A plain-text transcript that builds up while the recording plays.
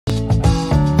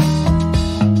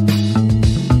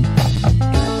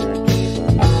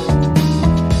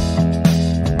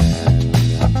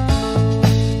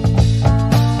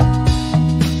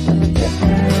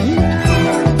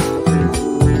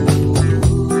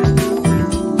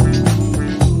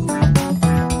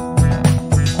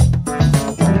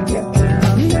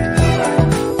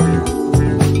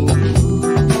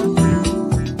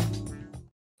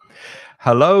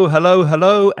Hello, hello,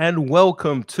 hello, and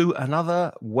welcome to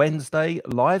another Wednesday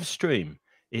live stream.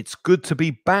 It's good to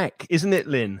be back, isn't it,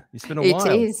 Lynn? It's been a while.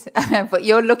 It is, but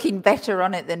you're looking better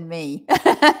on it than me.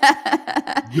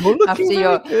 You're looking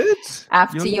very good.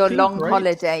 After your long great.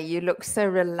 holiday, you look so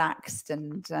relaxed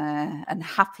and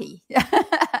happy.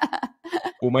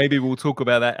 Well, maybe we'll talk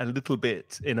about that a little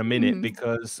bit in a minute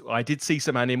because I did see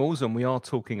some animals and we are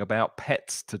talking about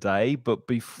pets today. But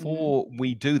before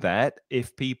we do that,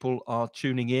 if people are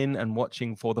tuning in and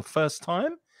watching for the first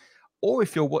time, or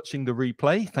if you're watching the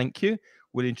replay, thank you.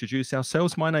 We'll introduce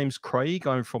ourselves. My name's Craig.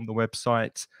 I'm from the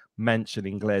website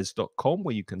mansioningles.com,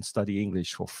 where you can study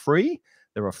English for free.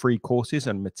 There are free courses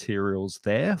and materials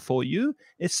there for you,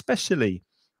 especially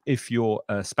if you're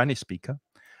a Spanish speaker.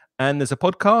 And there's a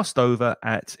podcast over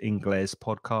at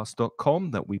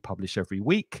inglespodcast.com that we publish every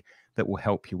week that will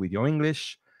help you with your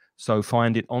English. So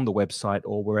find it on the website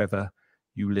or wherever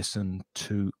you listen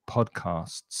to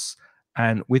podcasts.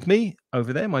 And with me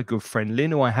over there, my good friend Lynn,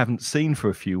 who I haven't seen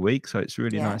for a few weeks. So it's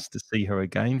really nice to see her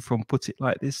again from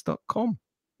putitlikethis.com.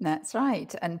 That's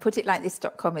right. And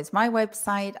putitlikethis.com is my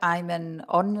website. I'm an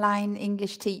online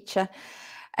English teacher.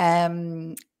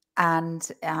 And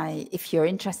if you're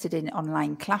interested in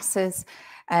online classes,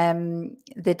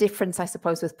 the difference, I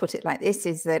suppose, with Put It Like This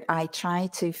is that I try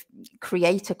to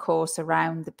create a course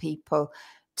around the people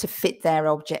to fit their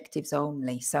objectives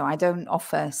only. So I don't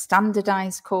offer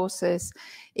standardized courses.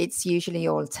 It's usually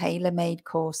all tailor-made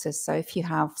courses. So if you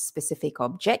have specific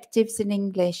objectives in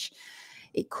English,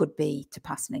 it could be to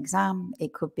pass an exam.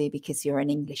 It could be because you're an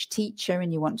English teacher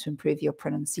and you want to improve your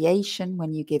pronunciation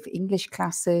when you give English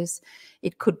classes.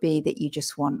 It could be that you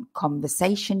just want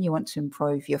conversation. You want to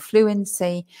improve your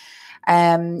fluency.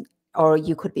 Or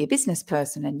you could be a business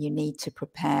person and you need to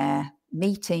prepare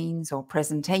meetings or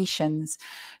presentations.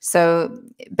 So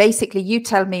basically, you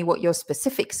tell me what your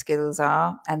specific skills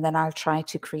are, and then I'll try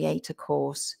to create a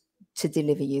course to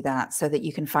deliver you that so that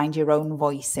you can find your own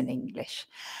voice in English.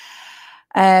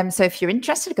 So if you're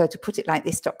interested, go to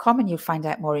putitlikethis.com and you'll find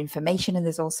out more information. And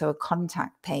there's also a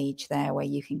contact page there where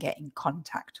you can get in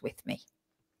contact with me.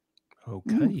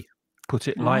 Okay,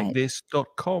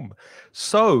 putitlikethis.com.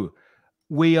 So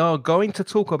we are going to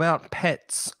talk about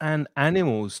pets and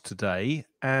animals today.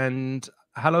 And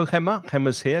hello, Gemma.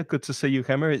 Gemma's here. Good to see you,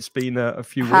 Gemma. It's been a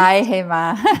few weeks. Hi,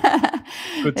 Gemma.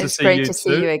 Good to see you. It's great to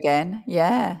see you again.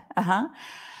 Yeah.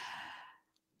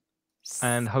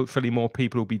 And hopefully more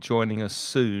people will be joining us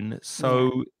soon.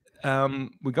 So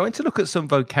we're going to look at some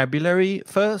vocabulary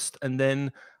first and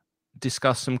then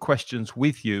discuss some questions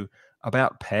with you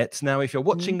about pets. Now, if you're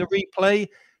watching the replay,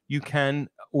 you can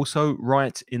also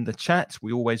write in the chat.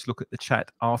 We always look at the chat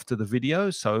after the video.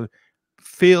 So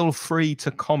feel free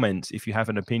to comment if you have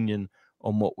an opinion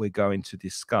on what we're going to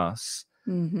discuss.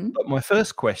 But my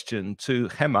first question to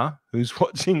Gemma, who's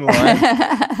watching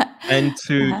live, and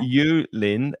to you,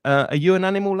 Lynn, are you an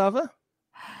animal lover?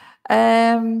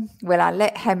 Well, I'll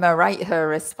let Gemma write her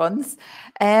response.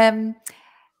 I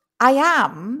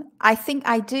am. I think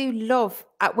I do love,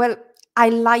 well, I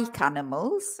like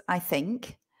animals, I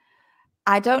think.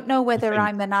 I don't know whether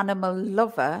I'm an animal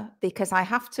lover because I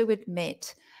have to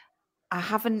admit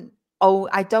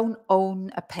I don't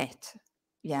own a pet.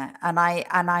 Yeah, and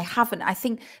I haven't. I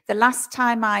think the last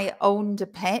time I owned a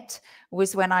pet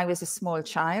was when I was a small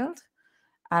child,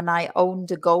 and I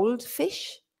owned a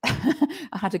goldfish. I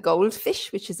had a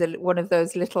goldfish, which is one of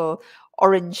those little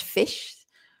orange fish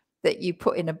that you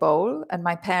put in a bowl, and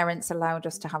my parents allowed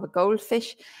us to have a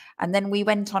goldfish. And then we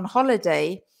went on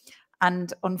holiday,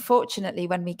 and unfortunately,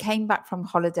 when we came back from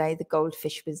holiday, the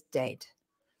goldfish was dead.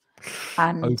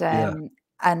 And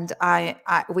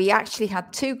we actually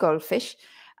had two goldfish.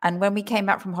 And when we came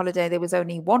back from holiday, there was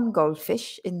only one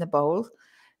goldfish in the bowl.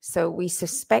 So we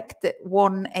suspect that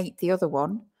one ate the other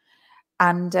one.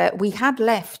 And we had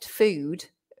left food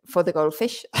for the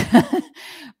goldfish.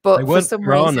 But they weren't for some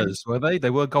piranhas, reason, were they? They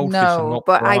were goldfish. No, and not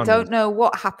but piranhas. I don't know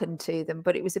what happened to them.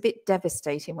 But it was a bit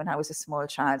devastating when I was a small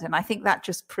child. And I think that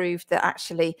just proved that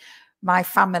actually my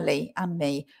family and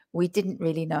me, we didn't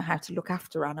really know how to look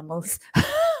after animals.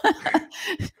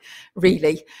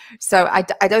 Really. So I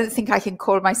don't think I can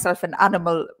call myself an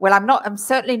animal. Well, I'm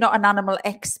certainly not an animal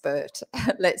expert.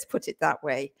 Let's put it that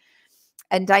way.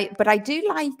 But I do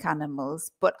like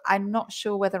animals, but I'm not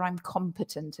sure whether I'm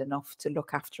competent enough to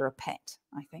look after a pet,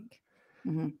 I think.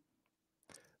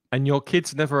 And your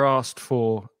kids never asked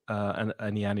for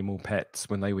any animal pets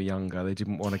when they were younger? They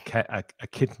didn't want a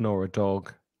kitten or a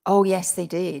dog? Oh, yes, they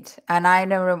did. And I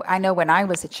know when I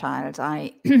was a child,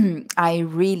 I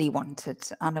really wanted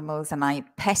animals, and I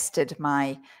pestered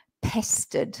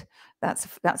That's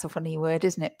a funny word,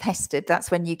 isn't it? Pestered.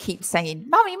 That's when you keep saying,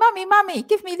 "Mummy, mummy, mummy,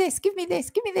 give me this, give me this,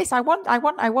 give me this. I want, I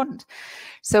want, I want."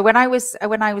 So when I was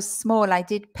small, I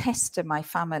did pester my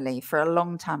family for a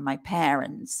long time, my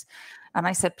parents, and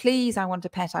I said, "Please, I want a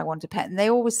pet, I want a pet," and they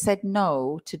always said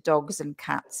no to dogs and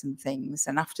cats and things.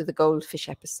 And after the goldfish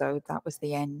episode, that was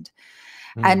the end.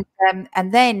 And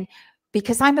then,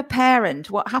 because I'm a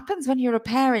parent, what happens when you're a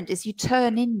parent is you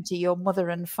turn into your mother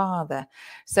and father.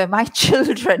 So my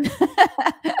children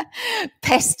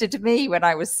pestered me when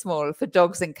I was small for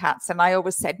dogs and cats. And I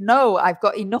always said, no, I've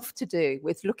got enough to do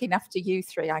with looking after you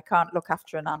three. I can't look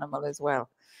after an animal as well.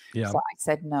 Yeah. So I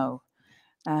said no.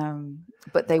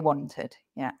 But they wanted,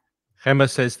 yeah. Gemma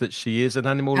says that she is an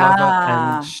animal lover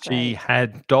and she great.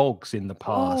 had dogs in the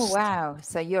Oh, past. wow.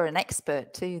 So you're an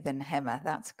expert too then, Gemma.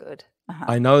 That's good.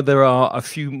 I know there are a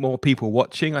few more people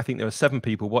watching. I think there are 7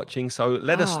 people watching. So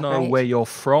let us know where you're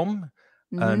from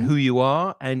and who you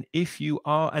are, and if you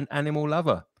are an animal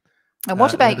lover. And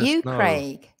what about you,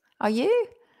 Craig? Are you?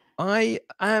 I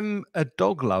am a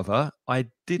dog lover. I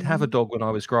did have a dog when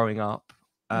I was growing up,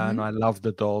 and I loved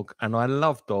the dog, and I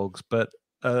love dogs. But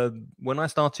when I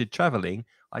started traveling,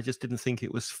 I just didn't think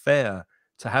it was fair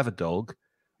to have a dog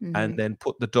and then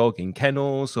put the dog in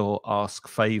kennels or ask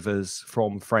favors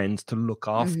from friends to look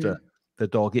after the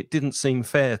dog. It didn't seem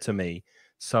fair to me.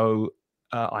 So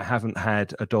I haven't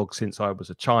had a dog since I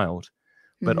was a child.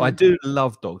 But I do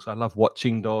love dogs. I love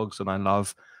watching dogs, and I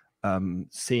love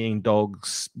seeing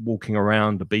dogs walking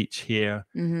around the beach here.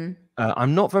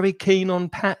 I'm not very keen on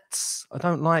pets. I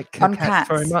don't like cats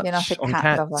very much. You're not a on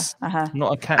cat cats. lover. I'm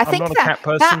not a cat. I I'm think not a cat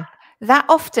person. That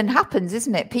often happens,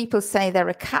 isn't it? People say they're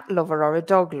a cat lover or a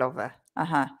dog lover.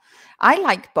 I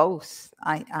like both.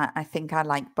 I think I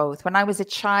like both. When I was a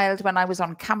child, when I was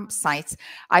on campsites,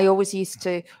 I always used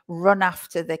to run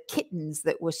after the kittens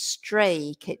that were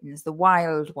stray kittens, the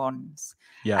wild ones.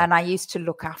 Yeah. And I used to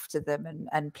look after them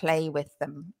and play with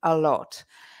them a lot.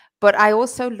 But I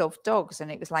also love dogs.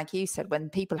 And it was like you said, when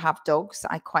people have dogs,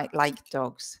 I quite like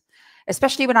dogs,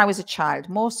 especially when I was a child,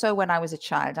 more so when I was a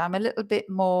child. I'm a little bit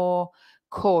more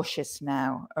cautious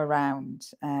now around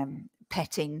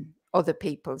petting other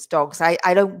people's dogs. I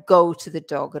don't go to the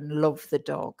dog and love the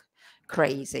dog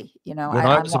crazy. You know,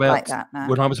 I'm not like that now.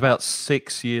 When I was about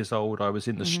 6 years old, I was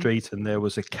in the street and there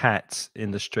was a cat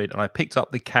in the street, and I picked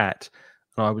up the cat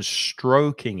and I was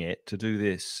stroking it. To do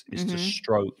this is to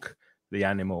stroke the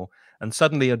animal. And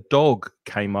suddenly a dog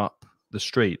came up the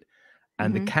street,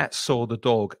 and the cat saw the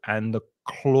dog, and the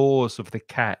claws of the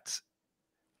cat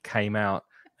came out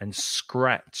and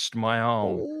scratched my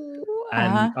arm.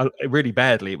 And really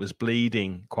badly. It was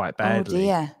bleeding quite badly. Oh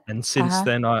dear. And since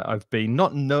then, I've been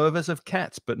not nervous of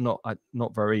cats, but not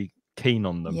very keen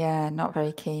on them. Yeah, not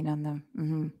very keen on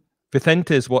them.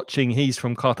 Vicente's watching. He's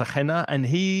from Cartagena, and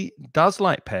he does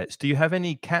like pets. Do you have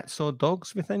any cats or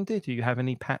dogs, Vicente? Do you have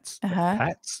any pets?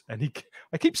 Pets? And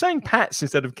I keep saying pets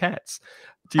instead of cats.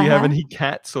 Do you have any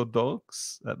cats or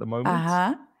dogs at the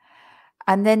moment?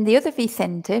 And then the other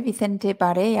Vicente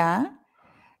Barea,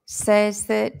 says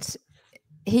that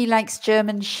he likes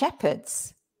German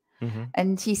shepherds.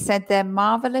 And he said they're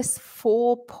marvelous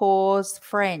 4-paws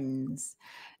friends.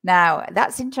 Now,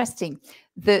 that's interesting.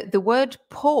 The word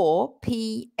paw,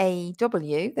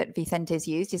 P-A-W, that Vicente's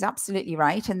used is absolutely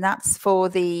right. And that's for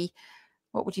the,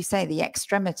 what would you say, the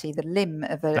extremity, the limb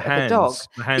of a dog.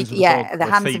 The hands of the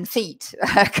hands and feet.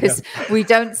 Because we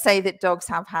don't say that dogs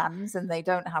have hands and they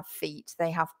don't have feet. They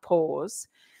have paws.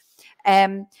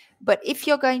 But if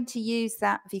you're going to use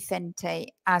that,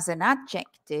 Vicente, as an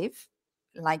adjective,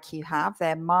 like you have,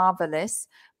 they're marvelous,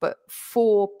 but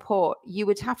 4-paw, you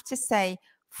would have to say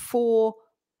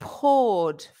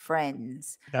 4-pawed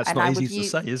friends. That's not easy to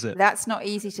say, is it? That's not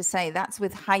easy to say. That's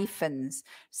with hyphens.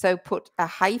 So put a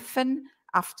hyphen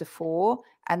after 4,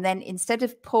 and then instead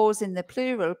of paws in the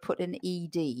plural, put an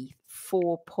ed.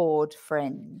 4-pawed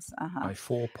friends. My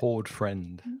 4-pawed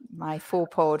friend. My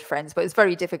 4-pawed friends, but it's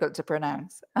very difficult to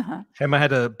pronounce. Emma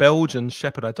had a Belgian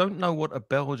shepherd. I don't know what a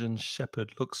Belgian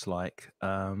shepherd looks like.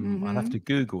 I'll have to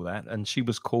Google that. And she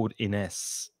was called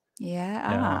Ines.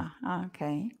 Yeah.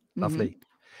 Okay. Lovely.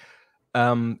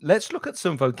 Let's look at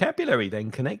some vocabulary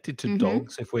then connected to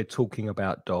dogs, if we're talking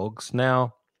about dogs.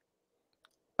 Now,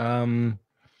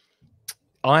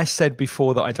 I said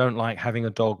before that I don't like having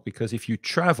a dog because if you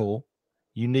travel,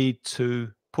 you need to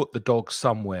put the dog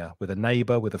somewhere, with a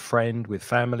neighbor, with a friend, with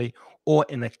family, or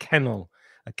in a kennel.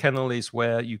 A kennel is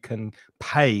where you can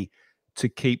pay to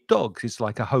keep dogs. It's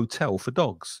like a hotel for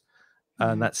dogs.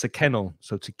 And that's a kennel.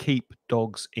 So to keep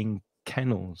dogs in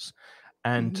kennels.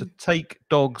 And to take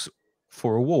dogs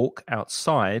for a walk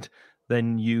outside,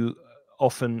 then you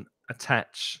often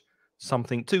attach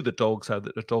something to the dog so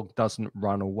that the dog doesn't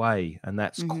run away. And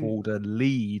that's called a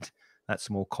lead. That's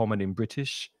more common in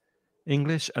British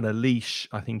English, and a leash,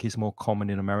 I think, is more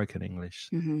common in American English.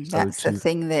 So That's the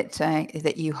thing that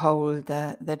that you hold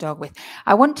the dog with.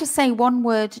 I want to say one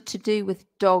word to do with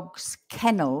dogs'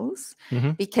 kennels,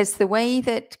 because the way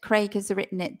that Craig has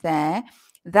written it there,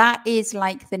 that is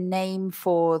like the name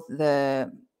for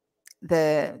the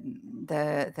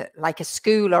like a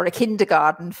school or a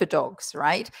kindergarten for dogs,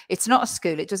 right? It's not a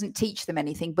school, it doesn't teach them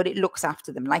anything, but it looks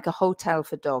after them, like a hotel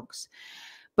for dogs.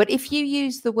 But if you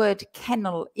use the word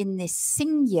kennel in this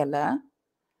singular,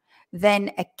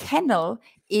 then a kennel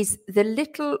is the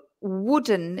little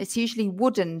wooden, it's usually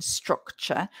wooden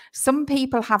structure. Some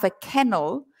people have a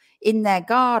kennel in their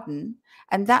garden,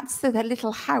 and that's the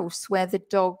little house where the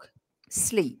dog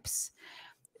sleeps.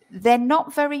 They're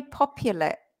not very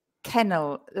popular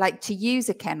kennel, like to use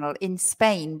a kennel in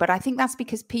Spain, but I think that's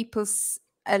because people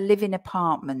live in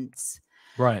apartments.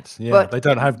 Right, yeah, but they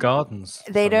don't have gardens.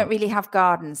 They don't really have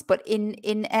gardens. But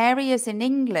in areas in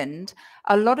England,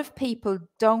 a lot of people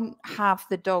don't have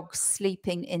the dogs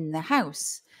sleeping in the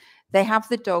house. They have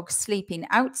the dogs sleeping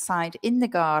outside in the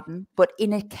garden, but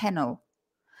in a kennel.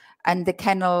 And the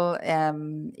kennel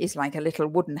is like a little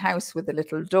wooden house with a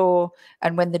little door.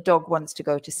 And when the dog wants to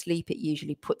go to sleep, it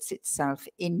usually puts itself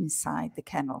inside the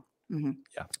kennel.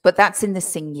 Yeah. But that's in the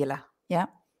singular. Yeah.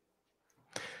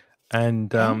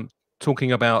 And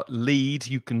talking about lead,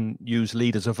 you can use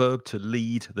lead as a verb to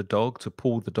lead the dog, to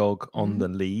pull the dog on the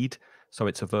lead. So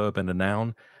it's a verb and a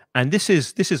noun. And this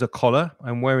is a collar.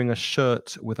 I'm wearing a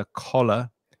shirt with a collar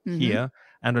here,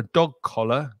 and a dog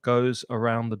collar goes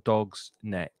around the dog's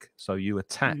neck. So you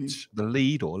attach the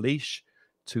lead or leash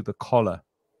to the collar.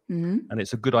 And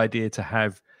it's a good idea to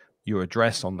have your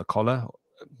address on the collar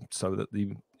so that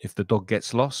if the dog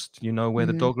gets lost, you know where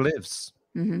the dog lives.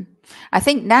 I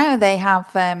think now they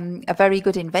have a very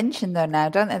good invention though now,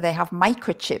 don't they? They have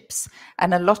microchips,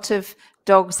 and a lot of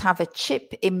dogs have a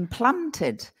chip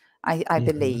implanted, I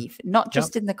believe, not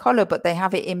just in the collar, but they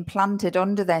have it implanted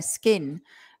under their skin.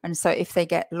 And so if they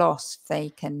get lost, they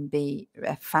can be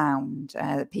found.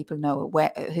 People know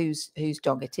whose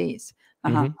dog it is.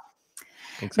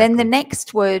 Exactly. Then the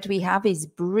next word we have is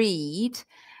breed.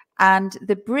 And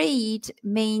the breed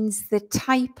means the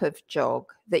type of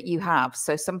dog that you have.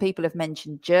 So some people have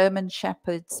mentioned German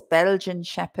Shepherds, Belgian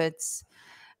Shepherds.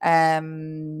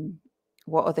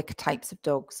 What other types of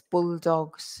dogs?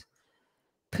 Bulldogs,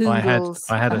 poodles.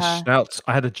 I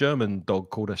had a German dog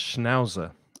called a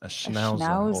Schnauzer. A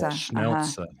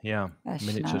Schnauzer. Yeah,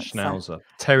 miniature Schnauzer.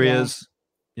 Terriers.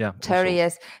 Yeah.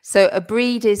 Terriers. So a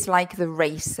breed is like the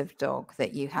race of dog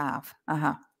that you have.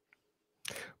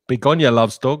 Begonia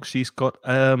loves dogs. She's got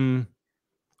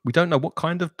we don't know what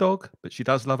kind of dog, but she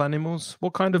does love animals.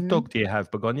 What kind of dog do you have,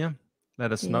 Begonia?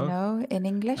 Let us know. You know in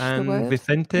English and the word?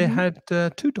 Vicente had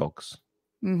 2 dogs.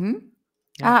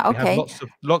 Yeah, okay. We have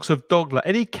lots of dog.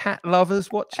 Any cat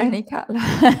lovers watching? Any cat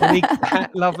lovers? Any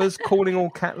cat lovers? Calling all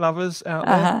cat lovers out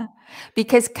there.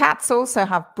 Because cats also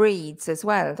have breeds as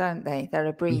well, don't they? There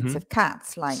are breeds of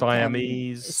cats like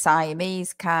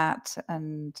Siamese cat,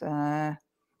 and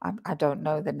I don't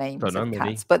know the names of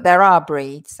cats, but there are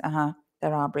breeds.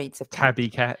 There are breeds of cats. Tabby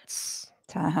cats.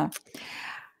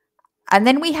 And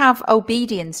then we have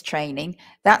obedience training.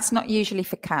 That's not usually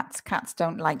for cats. Cats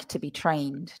don't like to be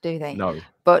trained, do they? No.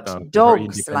 But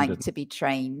dogs like to be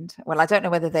trained. Well, I don't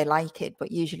know whether they like it,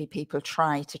 but usually people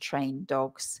try to train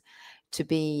dogs to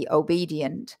be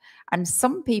obedient. And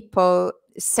some people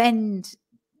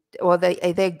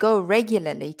they go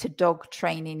regularly to dog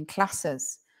training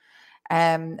classes.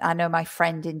 I know my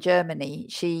friend in Germany,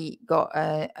 she got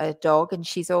a dog, and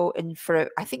she's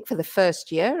I think for the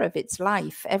first year of its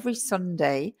life, every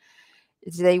Sunday,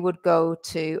 they would go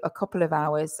to a couple of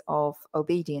hours of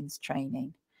obedience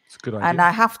training. It's a good idea. And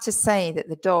I have to say that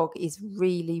the dog is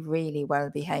really, really well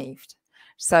behaved.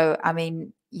 So, I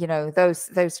mean, you know,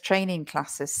 those training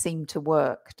classes seem to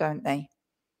work, don't they?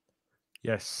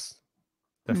 Yes,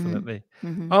 definitely.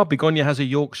 Oh, Begonia has a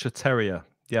Yorkshire Terrier.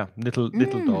 Yeah, little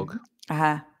dog.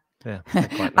 Yeah,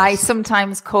 quite nice. I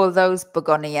sometimes call those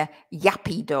Begonia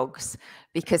yappy dogs,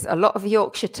 because a lot of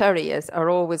Yorkshire Terriers are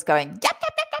always going yap,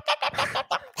 yap, yap, yap, yap,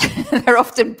 yap. They're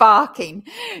often barking,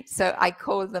 so I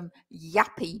call them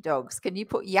yappy dogs. Can you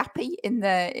put yappy in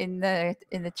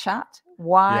the chat?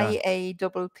 YAPPY,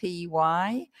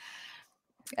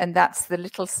 and that's the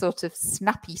little sort of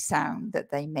snappy sound that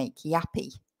they make.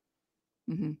 Yappy.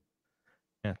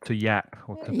 Yeah, to yap.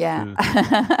 Or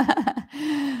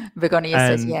Begonia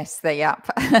says yes, they yap.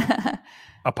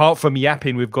 Apart from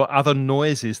yapping, we've got other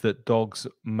noises that dogs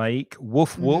make.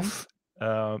 Woof woof.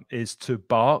 is to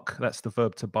bark. That's the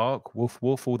verb to bark. Woof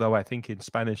woof. Although I think in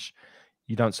Spanish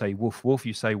you don't say woof woof,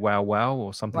 you say wow wow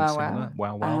or something Wow, similar.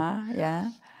 wow. Wow wow. Yeah.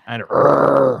 And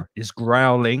is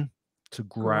growling, to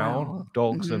growl. Growl.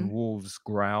 Dogs and wolves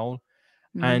growl.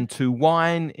 Mm. And to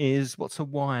whine is, what's a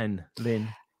whine, Lynn?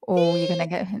 Oh, you're gonna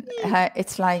get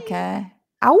it's like ow.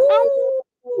 Ow!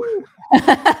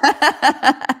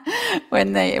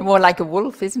 When they more like a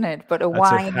wolf, isn't it? But a That's a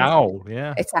whine is howl,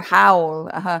 yeah. it's a howl.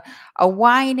 A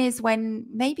whine is when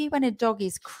maybe when a dog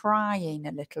is crying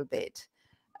a little bit.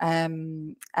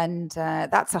 And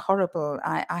that's a horrible.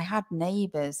 I had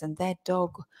neighbors and their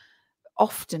dog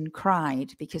often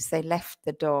cried because they left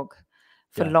the dog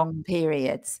for Yeah. long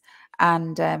periods,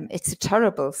 and it's a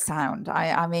terrible sound.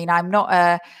 I mean, I'm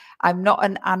not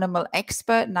an animal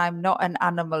expert and I'm not an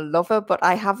animal lover, but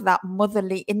I have that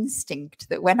motherly instinct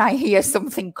that when I hear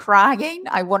something crying,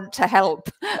 I want to help.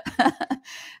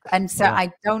 And so Yeah.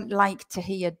 I don't like to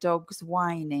hear dogs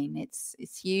whining.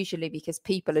 It's usually because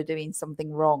people are doing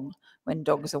something wrong when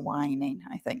dogs are whining,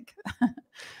 I think.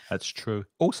 That's true.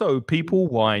 Also, people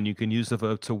whine. You can use the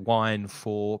verb to whine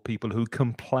for people who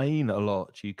complain a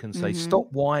lot. You can say, Mm-hmm.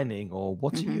 "Stop whining," or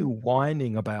 "What are you Mm-hmm.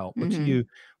 whining about? Mm-hmm.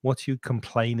 What are you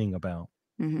complaining about?"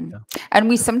 Mm-hmm. Yeah. And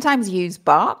we sometimes use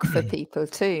bark for people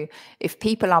too. If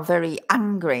people are very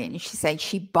angry and she say,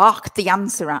 she barked the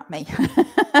answer at me.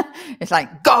 It's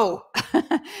like, go.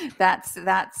 That's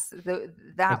that way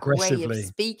of Aggressively.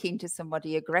 speaking to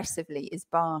somebody aggressively is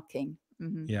barking.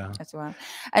 Yeah. As well.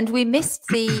 And we missed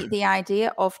the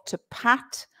idea of to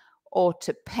pat or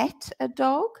to pet a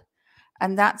dog.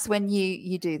 And that's when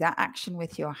you do that action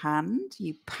with your hand,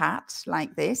 you pat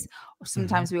like this, or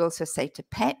sometimes we also say to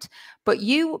pet. But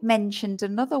you mentioned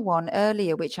another one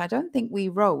earlier, which I don't think we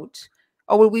wrote.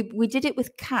 Oh, well, we did it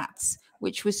with cats,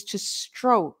 which was to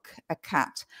stroke a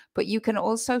cat, but you can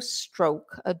also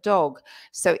stroke a dog.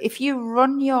 So if you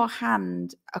run your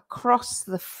hand across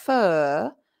the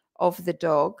fur of the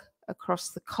dog, across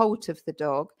the coat of the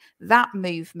dog, that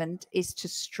movement is to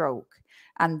stroke.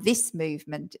 And this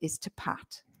movement is to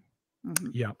pat.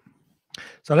 Yeah.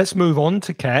 So let's move on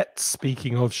to cats.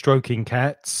 Speaking of stroking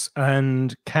cats,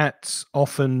 and cats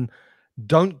often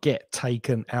don't get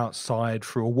taken outside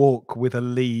for a walk with a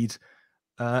lead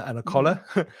and a collar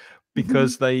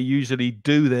because they usually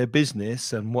do their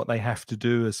business, and what they have to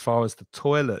do as far as the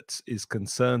toilet is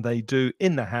concerned, they do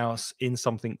in the house in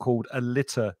something called a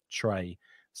litter tray.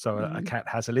 So a cat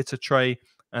has a litter tray,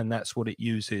 and that's what it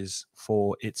uses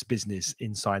for its business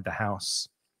inside the house.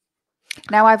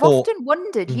 Now, I've Or often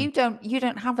wondered, you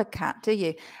don't have a cat, do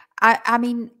you? I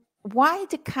mean, why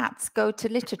do cats go to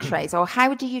litter trays, or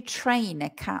how do you train a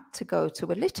cat to go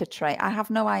to a litter tray? I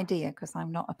have no idea because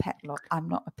I'm not a I'm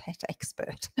not a pet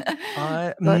expert.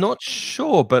 I'm But not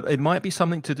sure, but it might be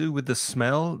something to do with the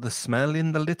smell. The smell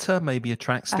in the litter maybe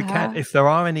attracts the cat. If there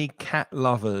are any cat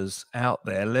lovers out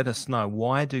there, let us know.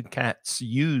 Why do cats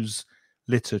use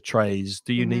litter trays?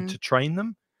 Do you need to train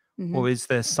them? Or is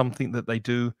there something that they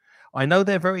do? I know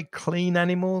they're very clean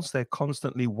animals. They're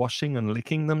constantly washing and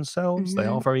licking themselves. They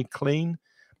are very clean.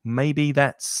 Maybe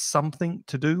that's something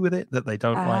to do with it, that they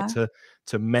don't like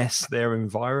to mess their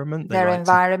environment. They their like to,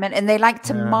 environment, and they like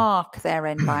to yeah, mark their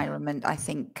environment, I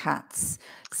think, cats.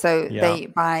 So yeah, they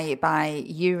by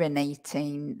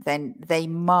urinating, then they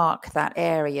mark that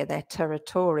area. They're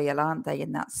territorial, aren't they,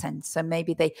 in that sense? So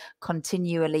maybe they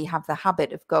continually have the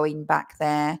habit of going back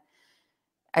there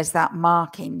as that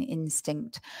marking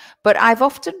instinct. But I've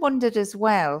often wondered as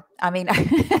well, I mean,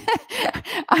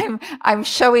 I'm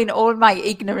showing all my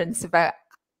ignorance about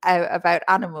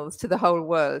animals to the whole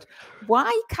world.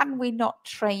 Why can we not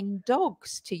train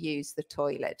dogs to use the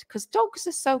toilet? Because dogs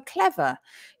are so clever.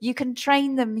 You can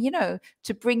train them,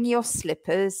 to bring your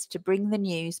slippers, to bring the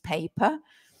newspaper.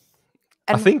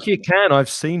 I And think you can.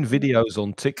 I've seen videos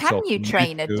on can TikTok you and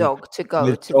train a YouTube dog to go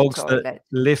with to the dogs that toilet?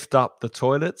 lift up the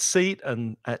toilet seat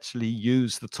and actually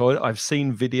use the toilet. I've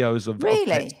seen videos of pets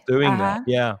Really? doing that. Uh-huh.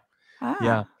 Yeah,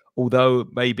 yeah. Ah. Although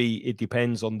maybe it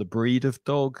depends on the breed of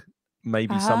dog.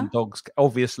 Maybe some Uh-huh. dogs,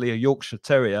 obviously a Yorkshire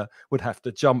Terrier would have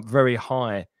to jump very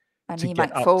high And to he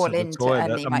get might up to fall the into and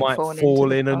toilet he and might might fall into fall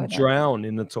the in and toilet. drown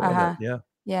in the toilet. Uh-huh. Yeah.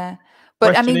 Yeah. But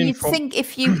I Question mean, in you'd from think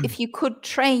if you could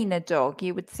train a dog,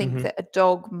 you would think Mhm. that a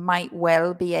dog might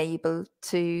well be able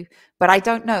to, but I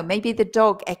don't know. Maybe the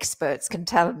dog experts can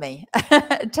tell me.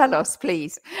 Tell us,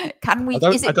 please.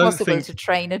 Is I it don't possible think to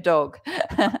train a dog?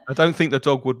 I don't think the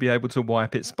dog would be able to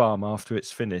wipe its bum after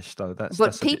it's finished, though. But That's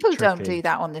a bit people don't tricky. do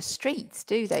that on the streets,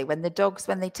 do they? When they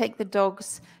take the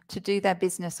dogs to do their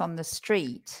business on the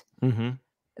street, Mhm.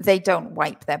 they don't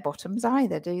wipe their bottoms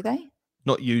either, do they?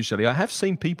 Not usually. I have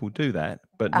seen people do that,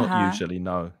 but not Uh-huh. usually.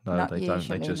 No, Not they don't.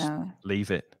 They usually, just no.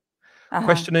 leave it. Uh-huh.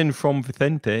 Question in from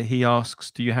Vicente. He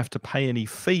asks, do you have to pay any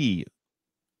fee?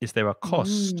 Is there a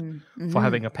cost for Mm-hmm.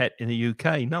 having a pet in the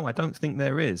UK? No, I don't think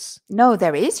there is. No,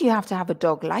 there is. You have to have a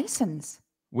dog license.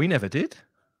 We never did.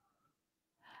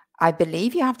 I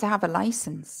believe you have to have a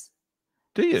license.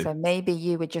 Do you? So maybe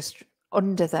you were just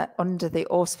under the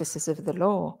auspices of the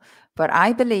law. But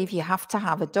I believe you have to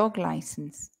have a dog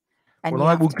license and Well, you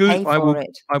have to pay for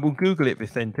it. I will Google it,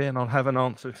 Vicente, and I'll have an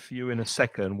answer for you in a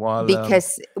second. While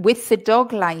Because with the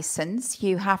dog license,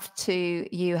 you have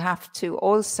to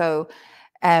also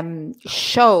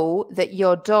show that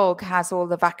your dog has all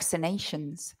the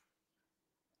vaccinations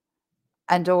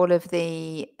and all of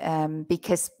the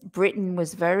because Britain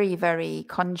was very, very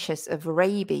conscious of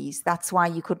rabies. That's why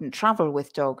you couldn't travel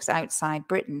with dogs outside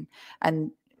Britain. And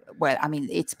well, I mean,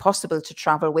 it's possible to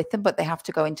travel with them, but they have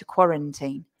to go into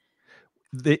quarantine.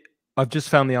 I've just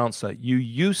found the answer. You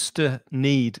used to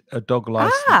need a dog Ah,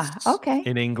 license okay.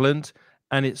 in England,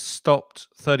 and it stopped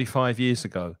 35 years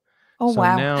ago. Oh, So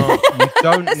wow. now you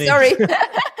don't need. Sorry.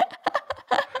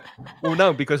 Well,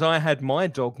 no, because I had my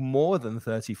dog more than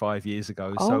 35 years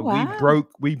ago. Oh, So wow.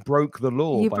 we broke the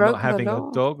law You by not broke the having a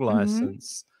law. dog Mm-hmm.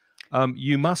 license.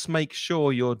 You must make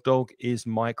sure your dog is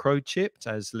microchipped,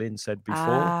 as Lynn said before.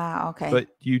 Ah, okay. But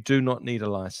you do not need a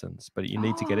license, but you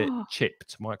need to get it Oh.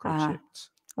 chipped, microchipped.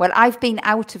 Well, I've been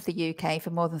out of the UK for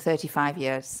more than 35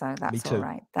 years, so that's all too.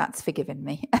 right. That's forgiven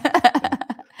me. Yeah.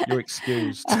 You're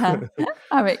excused.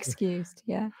 I'm excused,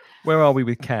 yeah. Where are we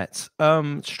with cats?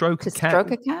 Stroke To a cat. stroke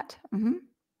a cat? Mm-hmm.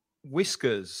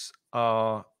 Whiskers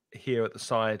are here at the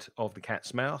side of the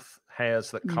cat's mouth, hairs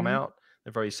that come out.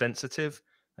 They're very sensitive.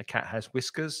 A cat has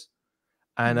whiskers.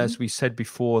 And as we said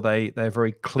before, they're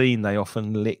very clean. They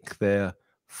often lick their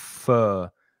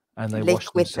fur and they wash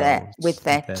themselves with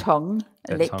their tongue.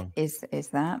 Their Lick tongue. is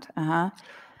that. Uh-huh.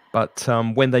 But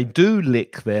when they do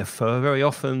lick their fur, very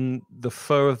often the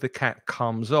fur of the cat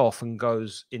comes off and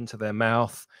goes into their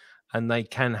mouth, and they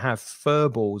can have fur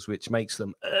balls, which makes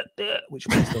them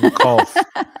cough,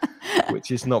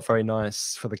 which is not very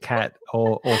nice for the cat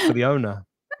or for the owner.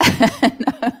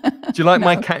 Do you like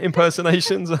my cat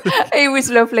impersonations? It was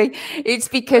lovely. It's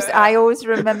because I always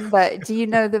remember. Do you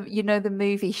know the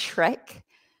movie Shrek?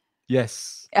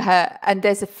 Yes. And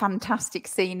there's a fantastic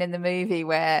scene in the movie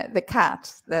where the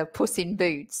cat, the Puss in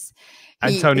Boots,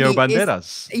 Antonio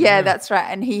Banderas. Yeah, that's right.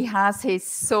 And he has his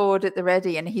sword at the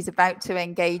ready and he's about to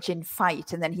engage in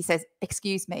fight. And then he says,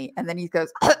 "Excuse me." And then he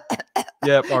goes,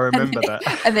 Yep, I remember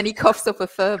that. And then he coughs up a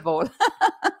fur ball.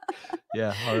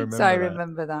 Yeah, I remember So I that.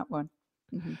 remember that one.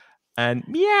 Mm-hmm. And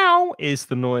meow is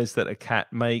the noise that a cat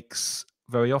makes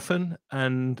very often.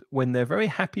 And when they're very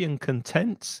happy and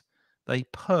content, they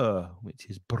purr, which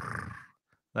is brrr,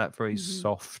 that very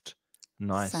soft,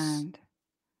 nice sound.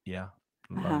 Yeah,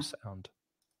 low sound.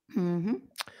 Mm-hmm.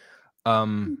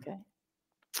 Okay.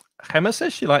 Gemma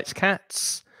says she likes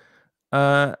cats,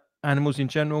 animals in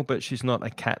general, but she's not a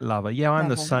cat lover. Yeah, I'm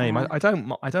the same. I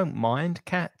don't mind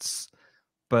cats,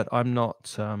 but I'm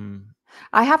not.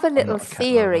 I have a little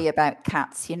theory about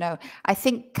cats. You know, I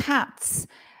think cats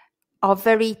are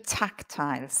very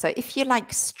tactile. So if you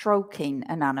like stroking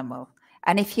an animal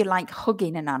and if you like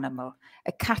hugging an animal,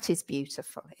 a cat is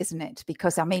beautiful, isn't it?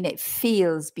 Because, I mean, it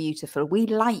feels beautiful. We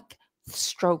like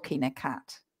stroking a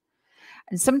cat.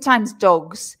 And sometimes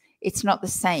dogs, it's not the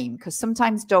same, because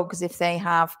sometimes dogs, if they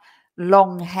have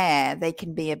long hair, they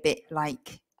can be a bit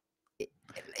like,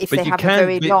 if they have a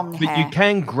very long hair. But you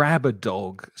can grab a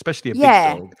dog, especially a big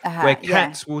dog, where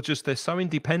cats will just, they're so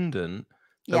independent.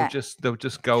 They'll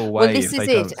just go away. Well, this if is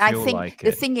they it. don't I feel think like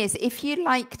the thing is, if you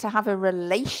like to have a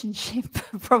relationship,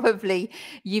 probably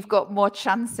you've got more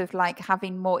chance of like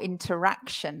having more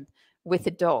interaction with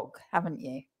a dog, haven't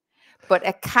you? But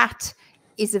a cat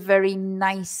is a very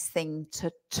nice thing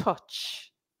to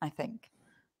touch, I think.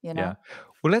 You know? Yeah.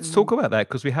 Well, let's talk about that,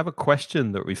 because we have a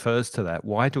question that refers to that.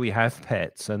 Why do we have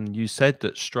pets? And you said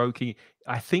that stroking,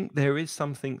 I think there is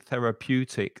something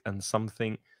therapeutic and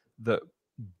something that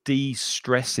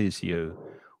de-stresses you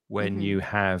when you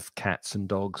have cats and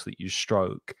dogs that you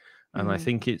stroke. And I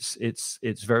think it's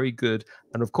very good.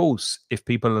 And of course, if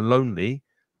people are lonely,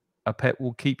 a pet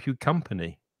will keep you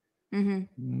company.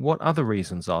 What other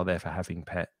reasons are there for having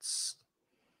pets?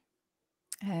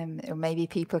 Or maybe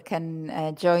people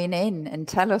can join in and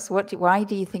tell us why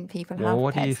do you think people have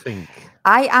what pets? do you think?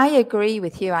 I agree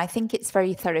with you. I think it's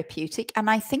very therapeutic, and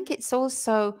I think it's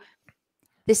also,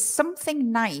 there's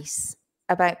something nice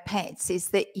about pets is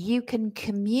that you can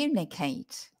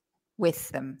communicate with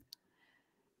them,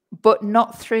 but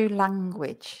not through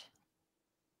language.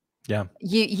 Yeah.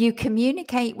 You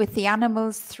communicate with the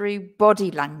animals through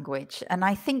body language, and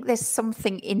I think there's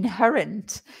something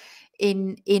inherent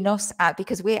in us,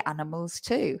 because we're animals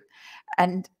too,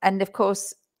 and of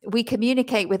course we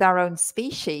communicate with our own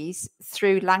species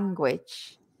through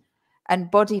language and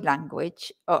body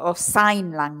language, or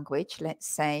sign language, let's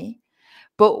say.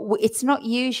 But it's not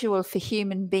usual for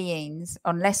human beings,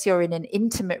 unless you're in an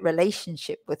intimate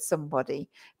relationship with somebody,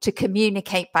 to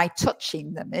communicate by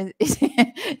touching them,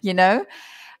 you know.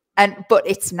 But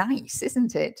it's nice,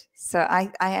 isn't it? So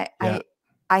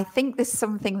I think there's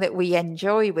something that we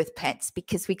enjoy with pets,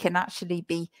 because we can actually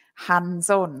be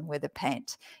hands-on with a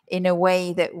pet in a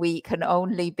way that we can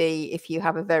only be if you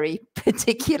have a very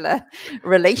particular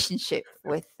relationship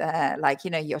with, like,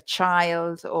 your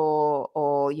child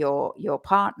or your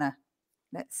partner,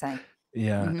 let's say.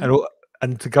 Yeah. Mm-hmm.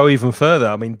 And to go even further,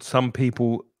 I mean, some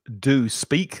people do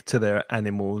speak to their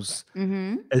animals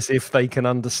Mm-hmm. as if they can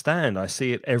understand. I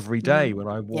see it every day when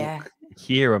I Yeah. walk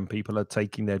here and people are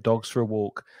taking their dogs for a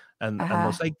walk, and they'll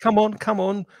Uh-huh. say, come on,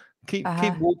 keep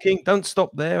Uh-huh. walking, don't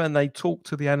stop there. And they talk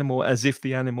to the animal as if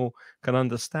the animal can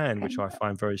understand, which I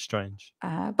find very strange.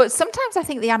 But sometimes I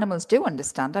think the animals do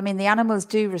understand. I mean, the animals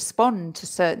do respond to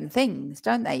certain things,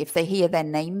 don't they? If they hear their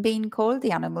name being called,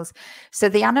 the animals. So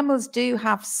the animals do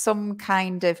have some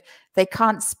kind of, they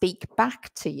can't speak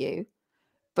back to you,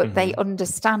 but they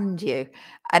understand you.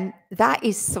 And that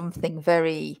is something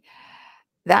very,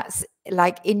 that's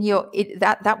like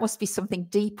that must be something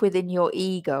deep within your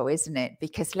ego, isn't it?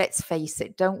 Because let's face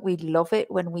it, don't we love it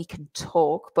when we can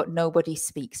talk but nobody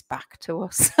speaks back to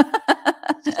us?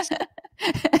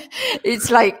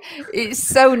 It's like, it's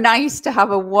so nice to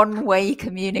have a one-way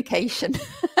communication.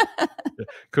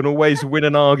 Can always win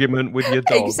an argument with your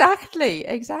dog. Exactly.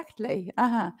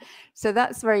 So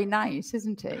that's very nice,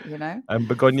 isn't it? And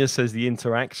Begonia says the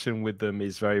interaction with them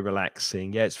is very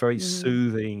relaxing. Yeah, it's very Mm-hmm.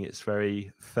 soothing. It's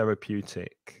very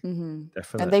therapeutic. Mm-hmm.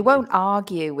 Definitely. And they won't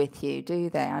argue with you, do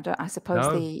they? I suppose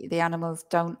No, the animals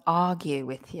don't argue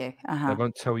with you. they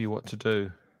won't tell you what to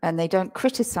do. And they don't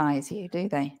criticize you, do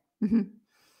they? Mm-hmm.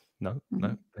 No,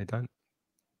 Mm-hmm. they don't.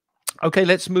 Okay,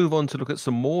 let's move on to look at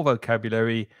some more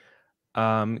vocabulary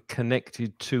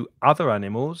connected to other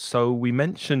animals. So you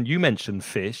mentioned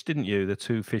fish, didn't you? The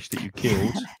 2 fish that you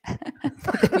killed.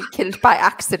 That we killed by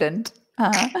accident.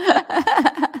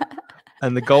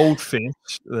 And the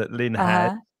goldfish that Lynn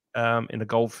had Uh-huh. in a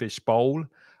goldfish bowl.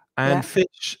 And Yeah.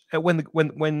 fish,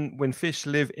 when fish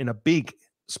live in a big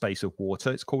space of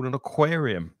water, it's called an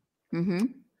aquarium.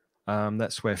 Mm-hmm.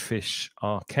 That's where fish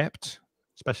are kept,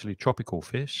 especially tropical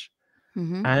fish.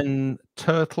 Mm-hmm. And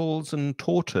turtles and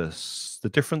tortoise. The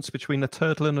difference between a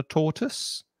turtle and a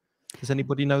tortoise? Does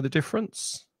anybody know the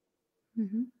difference?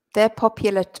 Mm-hmm. They're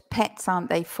popular pets, aren't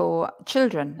they, for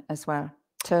children as well?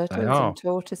 They Turtles are. and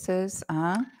tortoises.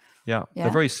 Yeah, they're Yeah.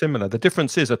 very similar. The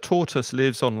difference is a tortoise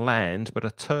lives on land, but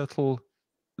a turtle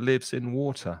lives in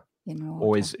water, In or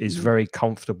water. is very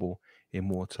comfortable in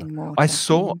water. In water.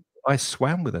 I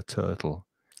swam with a turtle.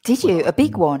 Did when you? I A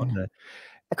big was on one? there.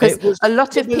 Because It was a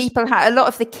lot it of was people a lot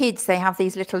of the kids, they have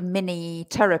these little mini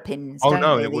terrapins, oh, don't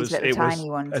no, they? These little it was tiny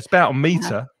ones. it's about a Uh-huh.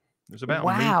 meter. It was about a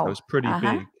meter. It Wow. was pretty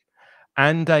big.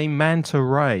 And a manta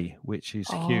ray, which is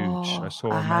huge. I Oh,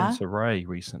 saw a manta ray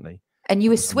recently. And you It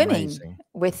were was swimming amazing.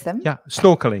 with them? Yeah,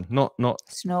 snorkeling, not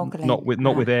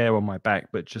Snorkeling. with air on my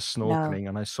back, but just No. snorkeling,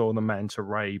 and I saw the manta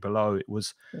ray below. It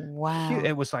was Wow.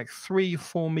 It was like 3 or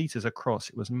 4 meters across.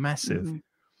 It was massive.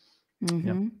 Mm-hmm.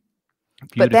 Yeah. Mm-hmm.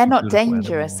 But they're Beautiful, not beautiful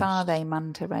dangerous, are animals. they,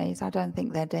 manta rays? I don't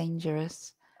think they're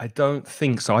dangerous. I don't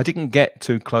think so. I didn't get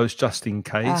too close just in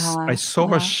case. I Uh-huh.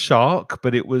 saw a shark,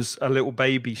 but it was a little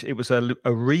baby. It was a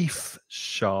reef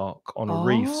shark on a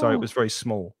reef, so it was Oh. very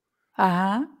small.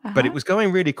 Uh-huh. But it Uh-huh. was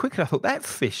going really quickly. I thought, that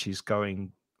fish is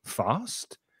going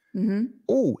fast. Mm-hmm.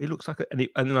 Oh, it looks like and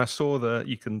then I saw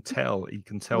you can tell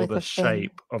With the a fin.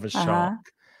 shape of a Uh-huh.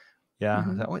 shark. Yeah. I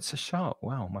Mm-hmm. thought, oh, it's a shark.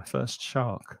 Wow, my first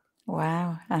shark.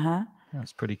 Wow. Uh-huh.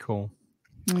 That's pretty cool.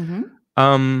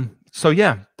 Mm-hmm. So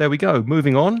yeah, there we go.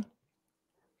 Moving on.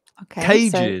 Okay.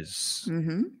 Cages.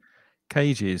 Mm-hmm.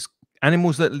 Cages.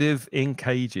 Animals that live in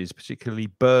cages, particularly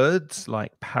birds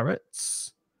like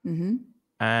parrots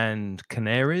and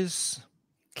canaries.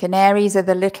 Canaries are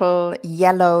the little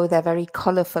yellow, they're very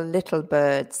colourful little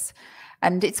birds.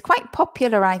 And it's quite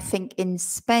popular, I think, in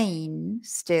Spain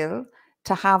still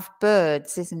to have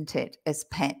birds, isn't it, as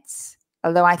pets?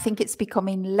 Although I think it's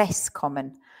becoming less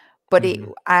common. But it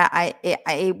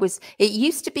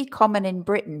used to be common in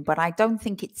Britain, but I don't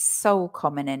think it's so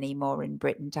common anymore in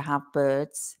Britain to have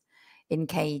birds in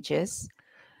cages.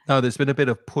 No, there's been a bit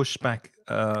of pushback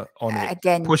on it.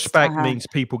 against. Pushback means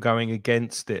people going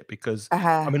against it because,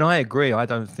 I mean, I agree. I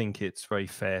don't think it's very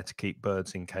fair to keep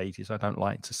birds in cages. I don't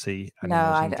like to see No,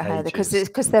 animals I in don't either, cages.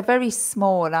 because they're very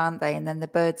small, aren't they? And then the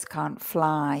birds can't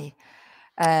fly.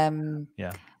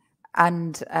 Yeah.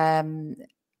 And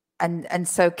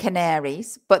so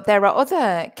canaries, but there are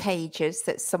other cages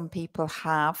that some people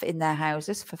have in their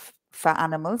houses for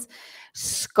animals.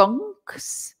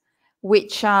 Skunks,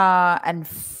 and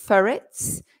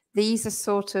ferrets. These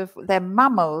are they're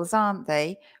mammals, aren't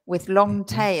they? With long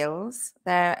tails.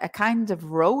 They're a kind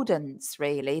of rodents,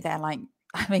 really. They're like,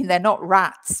 I mean, they're not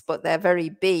rats, but they're very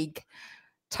big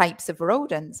types of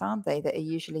rodents, aren't they? That are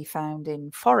usually found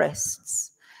in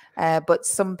forests. But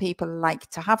some people like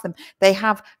to have them. They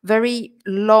have very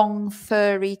long,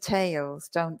 furry tails,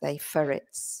 don't they?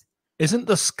 Ferrets. Isn't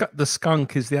the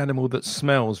skunk is the animal that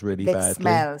smells really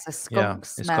badly? A skunk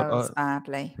smells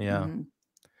badly. Yeah.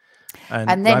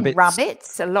 And then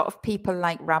rabbits. A lot of people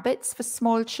like rabbits for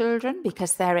small children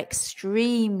because they're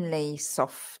extremely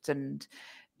soft and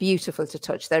beautiful to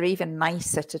touch. They're even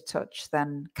nicer to touch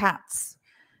than cats.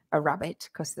 A rabbit,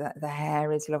 because the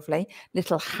hair is lovely.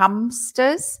 Little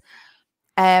hamsters,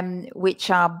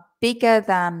 which are bigger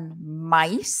than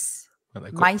mice.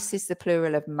 Mice is the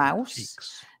plural of mouse.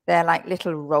 Cheeks. They're like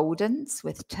little rodents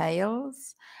with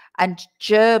tails. And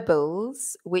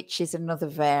gerbils, which is another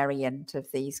variant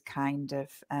of these kind of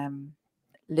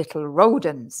little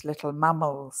rodents, little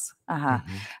mammals.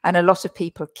 And a lot of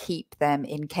people keep them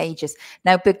in cages.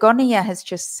 Now, Begonia has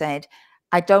just said,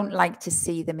 I don't like to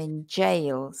see them in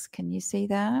jails. Can you see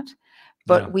that?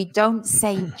 But we don't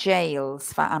say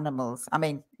jails for animals. I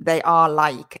mean, they are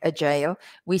like a jail.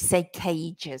 We say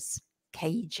cages,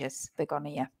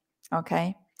 Begonia.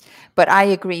 Okay. But I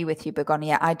agree with you,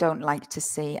 Begonia. I don't like to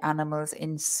see animals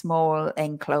in small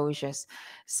enclosures.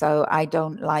 So I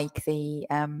don't like the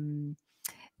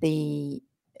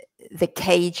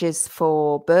cages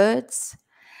for birds.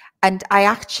 And I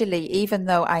actually, even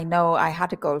though I know I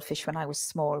had a goldfish when I was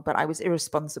small, but I was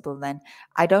irresponsible then,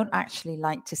 I don't actually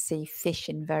like to see fish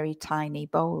in very tiny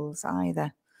bowls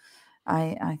either.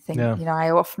 I think,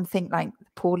 I often think like the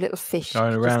poor little fish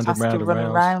just has to run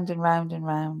around and round and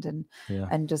round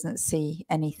and doesn't see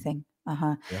anything.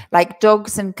 Like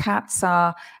dogs and cats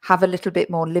have a little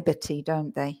bit more liberty,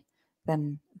 don't they,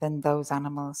 than those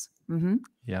animals.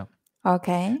 Yeah.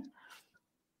 Okay.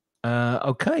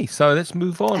 Okay, so let's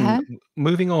move on.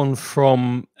 Moving on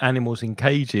from animals in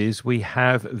cages, we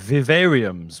have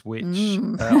vivariums, which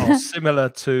are similar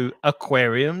to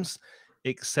aquariums,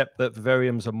 except that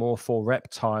vivariums are more for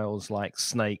reptiles like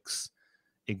snakes,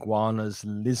 iguanas,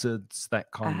 lizards, that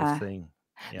kind of thing.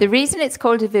 The reason it's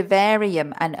called a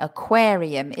vivarium and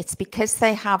aquarium, it's because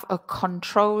they have a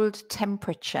controlled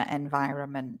temperature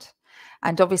environment.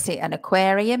 And obviously an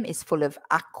aquarium is full of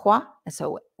aqua,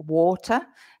 so water,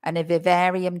 and a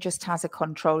vivarium just has a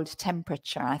controlled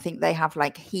temperature. I think they have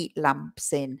like heat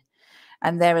lamps in,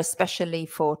 and they're especially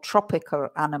for tropical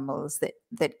animals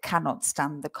that cannot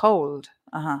stand the cold,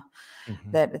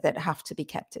 that have to be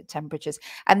kept at temperatures.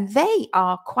 And they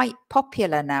are quite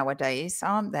popular nowadays,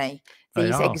 aren't they?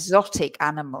 These exotic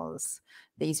animals,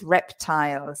 these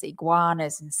reptiles,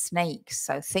 iguanas and snakes.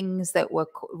 So things that were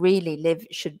really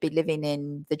should be living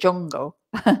in the jungle.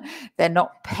 They're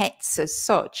not pets as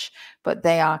such, but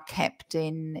they are kept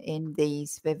in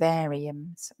these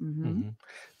vivariums.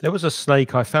 There was a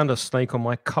snake. I found a snake on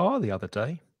my car the other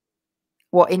day.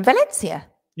 What, in Valencia?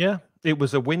 Yeah, it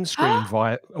was a windscreen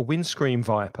viper.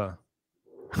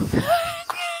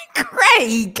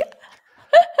 Craig.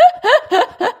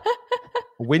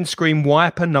 A windscreen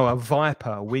wiper? No, a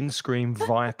viper. A windscreen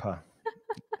viper.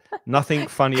 Nothing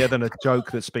funnier than a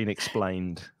joke that's been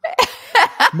explained.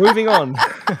 Moving on.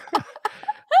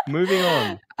 Moving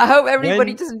on. I hope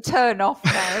everybody doesn't turn off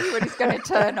now. Everybody's going to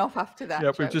turn off after that.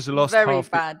 Yeah, we've just lost very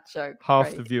bad joke.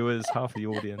 Half the viewers, half the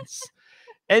audience.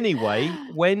 Anyway,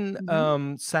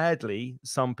 when sadly,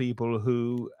 some people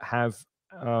who have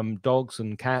dogs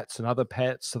and cats and other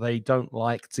pets, so they don't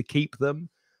like to keep them.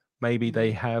 Maybe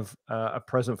they have a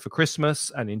present for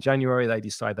Christmas, and in January they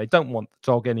decide they don't want the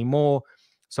dog anymore.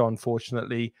 So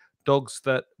unfortunately, dogs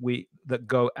that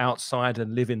go outside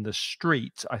and live in the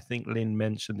street, I think Lynn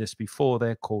mentioned this before,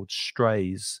 they're called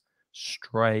strays,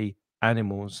 stray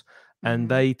animals, and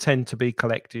they tend to be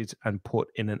collected and put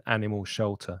in an animal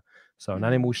shelter. So an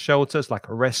animal shelter is like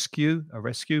a rescue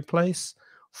place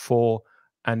for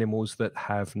animals that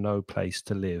have no place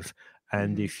to live.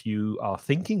 And if you are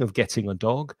thinking of getting a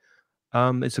dog,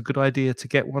 it's a good idea to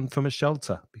get one from a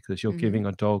shelter because you're giving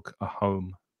a dog a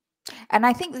home. And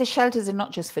I think the shelters are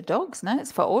not just for dogs, no,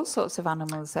 it's for all sorts of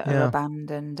animals that are Yeah.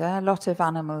 abandoned. A lot of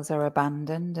animals are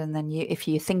abandoned, and then if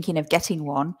you're thinking of getting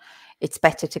one, it's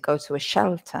better to go to a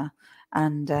shelter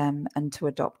and to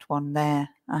adopt one there.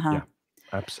 Yeah, Yeah.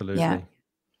 absolutely.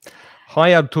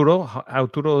 Hi, Arturo.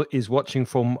 Arturo is watching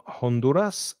from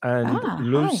Honduras, and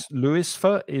Hi.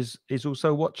 Luisfer is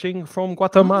also watching from Oh,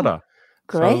 Guatemala.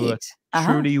 So a great.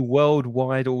 truly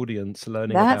worldwide audience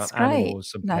learning That's about great.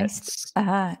 animals and Nice.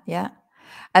 pets. Yeah.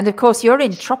 And of course, you're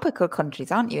in tropical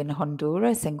countries, aren't you? In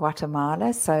Honduras and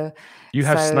Guatemala. So, You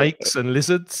have snakes and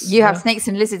lizards you have there? snakes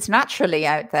and lizards naturally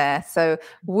out there. So,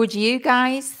 would you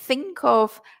guys think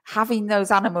of having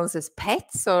those animals as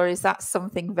pets, or is that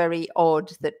something very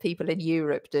odd that people in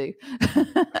Europe do?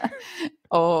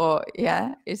 Or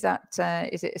yeah, is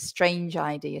it a strange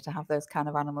idea to have those kind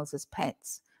of animals as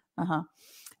pets?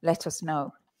 Let us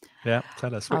know. Yeah,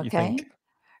 tell us what you Okay. think.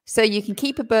 So you can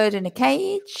keep a bird in a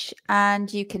cage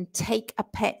and you can take a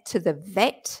pet to the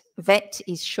vet. Vet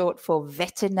is short for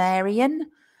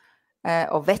veterinarian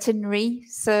or veterinary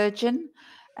surgeon,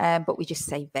 but we just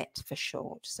say vet for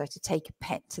short. So to take a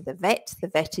pet to the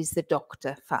vet is the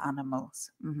doctor for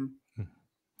animals.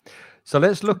 So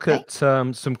let's look Okay.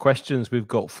 at some questions we've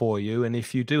got for you. And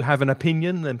if you do have an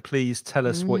opinion, then please tell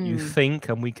us what you think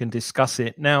and we can discuss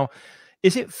it. Now,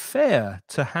 is it fair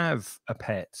to have a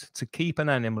pet, to keep an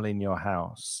animal in your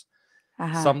house?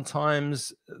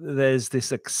 Sometimes there's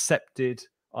this accepted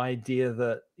idea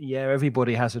that, yeah,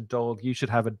 everybody has a dog. You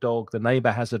should have a dog. The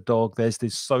neighbor has a dog. There's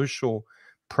this social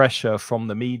pressure from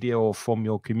the media or from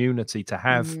your community to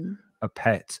have a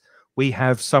pet. We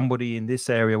have somebody in this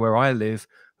area where I live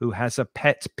who has a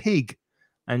pet pig,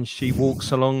 and she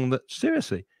walks along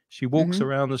seriously, she walks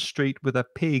around the street with a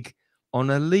pig on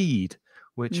a lead,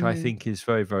 which I think is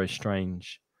very, very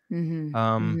strange.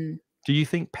 Do you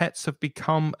think pets have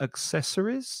become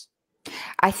accessories?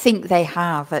 I think they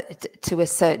have to a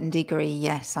certain degree.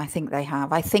 Yes, I think they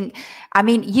have. I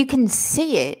mean, you can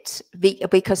see it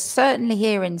because certainly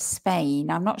here in Spain,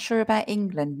 I'm not sure about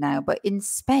England now, but in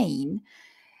Spain,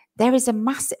 there is a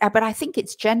massive, but I think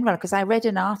it's general because I read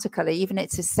an article, even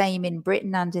it's the same in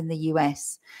Britain and in the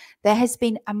US. There has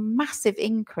been a massive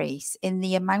increase in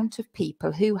the amount of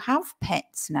people who have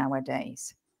pets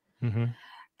nowadays.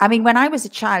 I mean, when I was a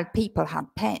child, people had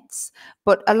pets,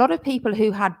 but a lot of people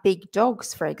who had big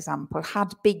dogs, for example,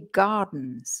 had big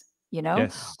gardens,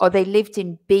 Yes. or they lived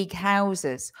in big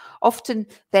houses. Often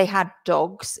they had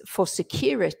dogs for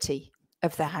security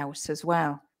of the house as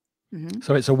well.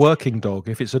 So it's a working dog.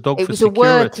 If it's a dog It for was a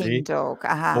working security, dog.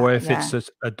 or if Yeah. it's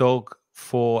a dog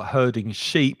for herding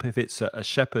sheep, if it's a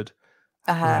shepherd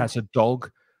who has a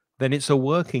dog, then it's a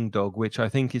working dog, which I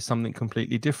think is something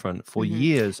completely different. For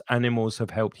years, animals have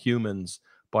helped humans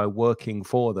by working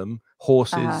for them,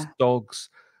 horses, dogs.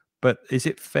 But is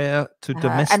it fair to And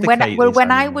domesticate these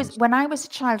when animals? I was a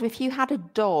child, if you had a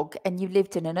dog and you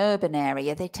lived in an urban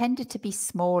area, they tended to be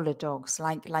smaller dogs,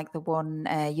 like the one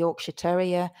Yorkshire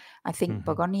Terrier. I think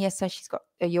Begonia says she's got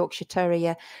a Yorkshire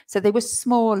Terrier. So they were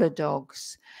smaller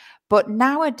dogs. But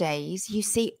nowadays, you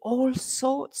see all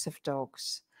sorts of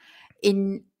dogs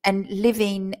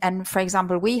living. And for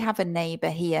example, we have a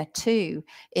neighbor here too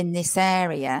in this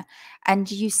area, and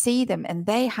you see them, and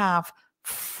they have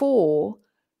 4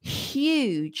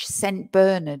 huge St.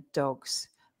 Bernard dogs.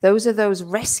 Those are those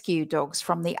rescue dogs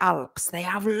from the Alps. They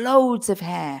have loads of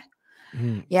hair.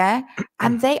 Yeah.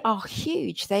 And they are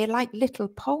huge. They're like little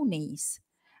ponies.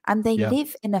 And they Yeah.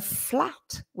 live in a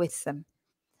flat with them.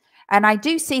 And I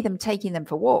do see them taking them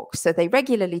for walks. So they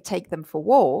regularly take them for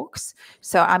walks.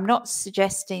 So I'm not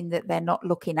suggesting that they're not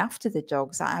looking after the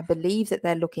dogs. I believe that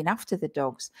they're looking after the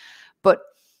dogs. But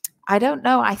I don't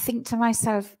know. I think to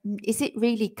myself, is it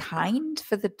really kind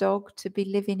for the dog to be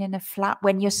living in a flat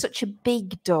when you're such a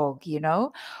big dog,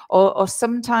 Or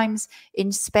sometimes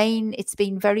in Spain, it's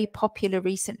been very popular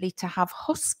recently to have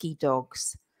husky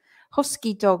dogs.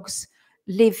 Husky dogs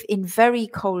live in very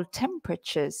cold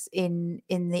temperatures in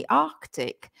the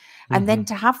Arctic. And then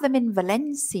to have them in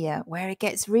Valencia, where it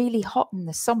gets really hot in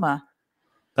the summer.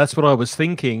 That's what I was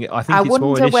thinking. I I think it's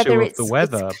more an wonder issue whether of the it's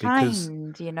weather because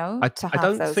kind, to I have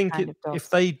don't those think kind of if dogs.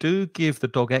 they do give the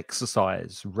dog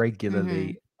exercise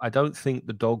regularly, I don't think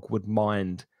the dog would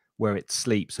mind where it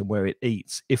sleeps and where it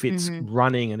eats if it's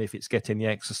running and if it's getting the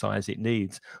exercise it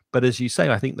needs. But as you say,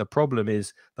 I think the problem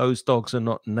is those dogs are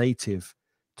not native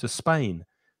to Spain.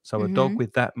 So a dog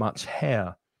with that much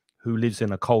hair who lives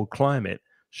in a cold climate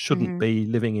shouldn't be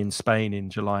living in Spain in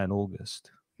July and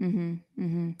August, in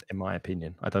my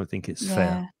opinion. I don't think it's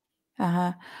fair.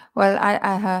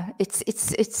 Well,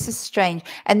 it's strange.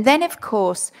 And then, of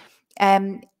course,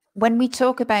 when we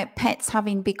talk about pets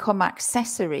having become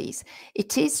accessories,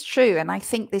 it is true. And I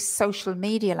think this social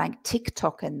media like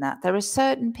TikTok and that, there are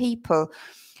certain people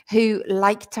who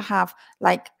like to have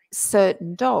like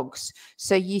certain dogs.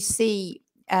 So you see,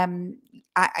 I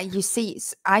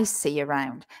see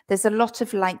around, there's a lot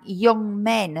of like young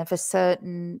men of a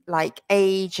certain like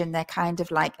age, and they're kind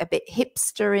of like a bit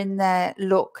hipster in their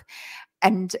look.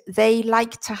 And they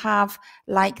like to have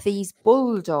like these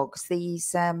bulldogs,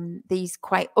 these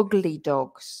quite ugly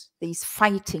dogs, these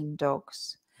fighting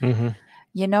dogs,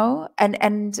 you know,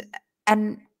 and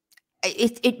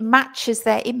it matches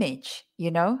their image, you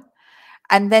know.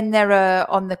 And then there are,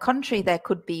 on the contrary, there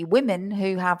could be women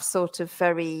who have sort of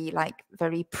very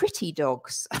pretty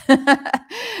dogs.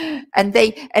 And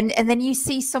then you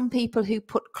see some people who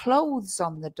put clothes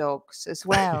on the dogs as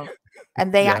well.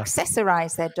 And they Yeah.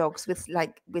 accessorize their dogs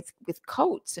with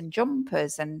coats and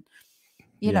jumpers, and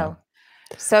you know.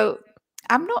 So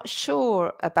I'm not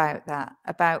sure about that,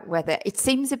 about whether it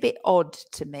seems a bit odd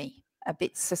to me, a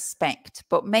bit suspect,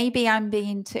 but maybe I'm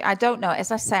being too, I don't know.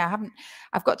 As I say,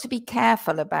 I've got to be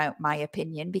careful about my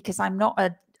opinion, because I'm not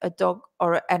a dog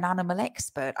or an animal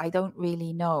expert. I don't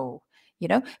really know. You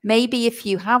know, maybe if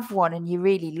you have one and you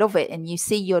really love it and you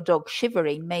see your dog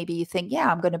shivering, maybe you think,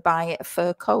 yeah, I'm going to buy it a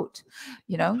fur coat,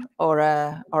 you know, or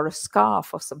a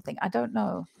scarf or something. I don't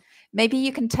know. Maybe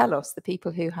you can tell us, the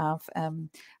people who have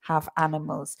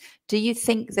animals. Do you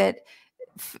think that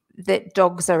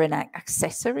dogs are an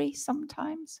accessory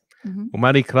sometimes? Well,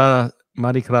 Marie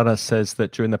Clara says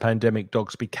that during the pandemic,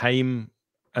 dogs became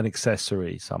an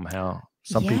accessory somehow.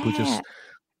 Some people just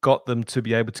got them to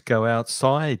be able to go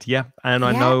outside. Yeah. And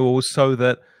I know also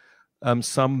that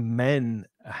some men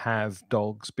have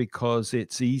dogs because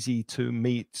it's easy to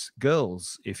meet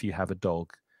girls if you have a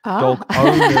dog. Dog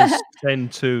owners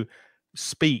tend to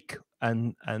speak,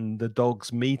 and the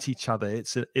dogs meet each other.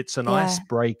 It's an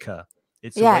icebreaker.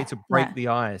 It's a way to break the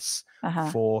ice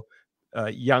for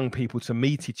young people to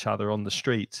meet each other on the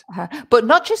street. But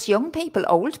not just young people,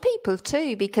 old people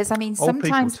too, because I mean,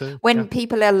 sometimes when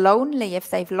people are lonely,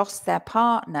 if they've lost their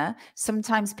partner,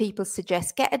 sometimes people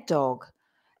suggest get a dog,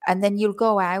 and then you'll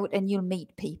go out and you'll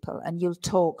meet people and you'll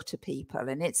talk to people,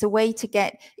 and it's a way to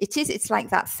get, it's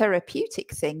like that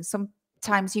therapeutic thing.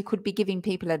 Sometimes you could be giving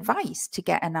people advice to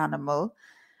get an animal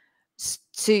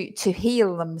to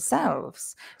heal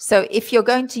themselves. So if you're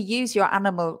going to use your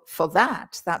animal for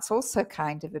that, that's also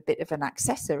kind of a bit of an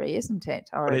accessory, isn't it?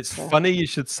 Or well, it's funny you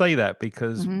should say that,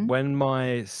 because when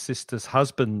my sister's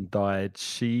husband died,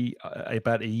 she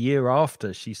about a year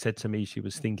after, she said to me she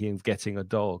was thinking of getting a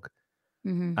dog.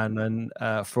 And then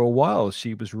for a while,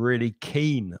 she was really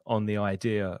keen on the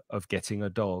idea of getting a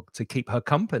dog to keep her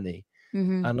company.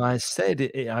 And I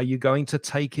said, are you going to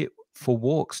take it for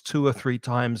walks 2 or 3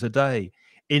 times a day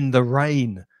in the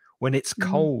rain when it's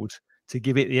cold, to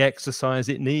give it the exercise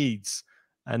it needs?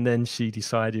 And then she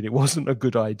decided it wasn't a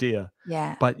good idea.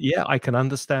 But yeah, I can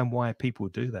understand why people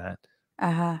do that.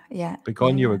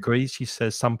 Begonia agrees. She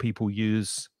says some people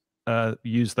use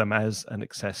them as an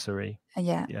accessory.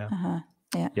 Yeah.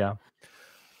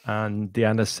 And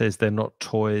Deanna says they're not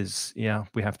toys. Yeah,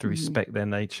 we have to respect their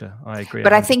nature. I agree.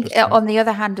 But 100%. I think on the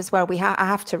other hand as well, I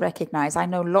have to recognize, I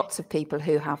know lots of people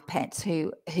who have pets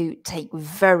who take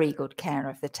very good care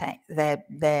of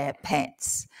their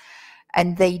pets,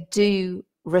 and they do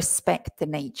respect the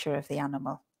nature of the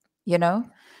animal. You know,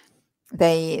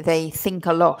 they think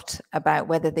a lot about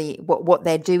whether what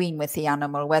they're doing with the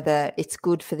animal, whether it's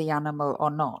good for the animal or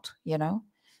not. You know.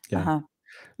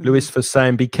 Lewis was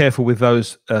saying, be careful with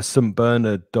those St.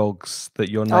 Bernard dogs that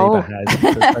your neighbor has,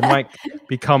 because they might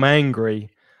become angry.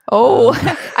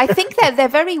 I think they're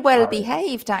very well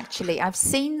behaved, actually. I've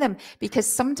seen them, because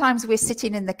sometimes we're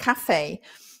sitting in the cafe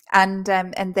and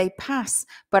they pass.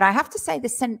 But I have to say, the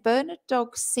St. Bernard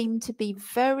dogs seem to be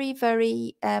very,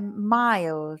 very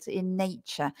mild in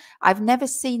nature. I've never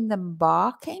seen them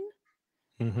barking.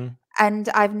 And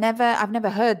I've never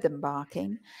heard them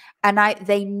barking, and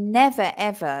they never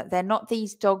ever, they're not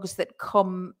these dogs that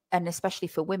come, and especially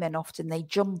for women, often they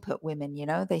jump at women, you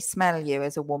know, they smell you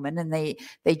as a woman and they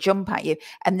jump at you.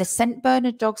 And the St.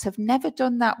 Bernard dogs have never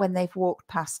done that when they've walked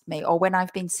past me, or when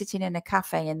I've been sitting in a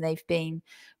cafe and they've been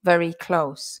very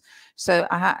close. So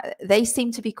they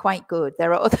seem to be quite good.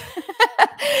 There are other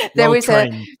there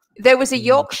was a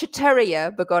Yorkshire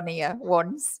Terrier, Begonia,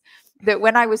 once, that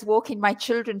when I was walking my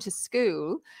children to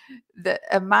school, that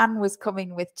a man was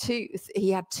coming with he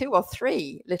had 2 or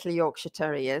 3 little Yorkshire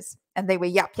Terriers, and they were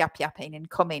yapping and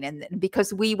coming. And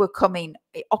because we were coming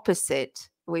opposite,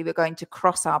 we were going to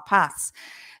cross our paths,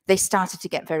 they started to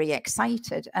get very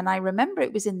excited. And I remember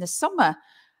it was in the summer,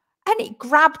 and it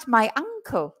grabbed my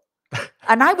ankle.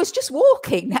 And I was just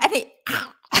walking, and it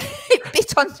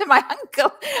bit onto my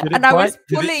ankle, and I was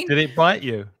pulling. Did it bite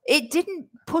you? It didn't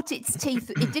put its teeth.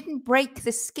 It didn't break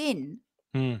the skin,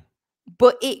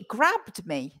 but it grabbed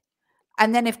me.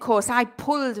 And then, of course, I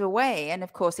pulled away, and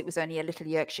of course, it was only a little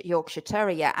Yorkshire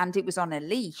Terrier, and it was on a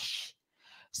leash.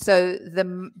 So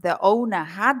the owner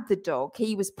had the dog.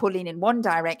 He was pulling in one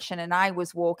direction, and I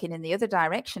was walking in the other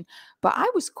direction. But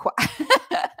I was quite,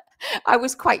 I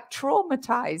was quite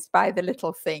traumatized by the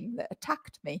little thing that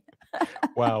attacked me.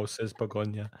 Wow, says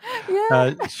Begonia.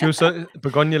 Yeah.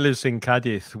 Begonia lives in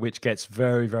Cadiz, which gets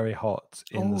very, very hot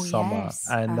in the summer, yes.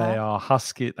 and they are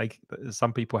husky. Like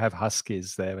some people have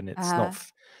huskies there, and it's not.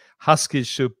 Huskies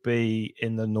should be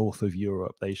in the north of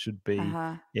Europe. They should be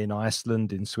in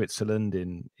Iceland, in Switzerland,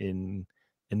 in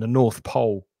the North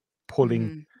Pole,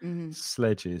 pulling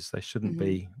sledges. They shouldn't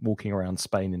be walking around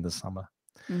Spain in the summer.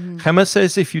 Gemma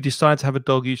says if you decide to have a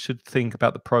dog, you should think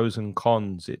about the pros and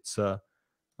cons. It's a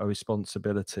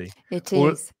responsibility. It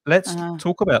is. Let's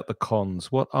talk about the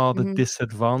cons. What are the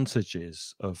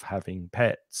disadvantages of having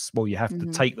pets? Well, you have to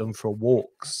take them for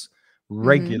walks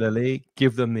regularly,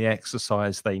 give them the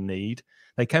exercise they need.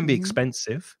 They can be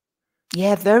expensive.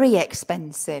 Yeah, very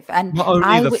expensive. And not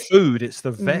only the food, it's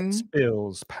the vet's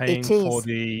bills, paying for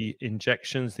the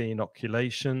injections, the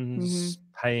inoculations,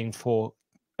 paying for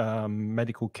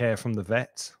medical care from the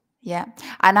vet. Yeah.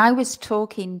 And I was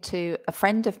talking to a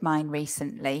friend of mine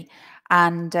recently,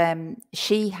 and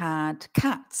she had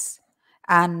cats,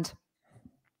 and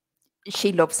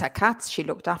she loves her cats. She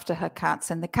looked after her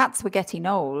cats, and the cats were getting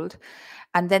old.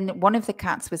 And then one of the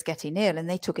cats was getting ill, and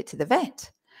they took it to the vet.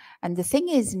 And the thing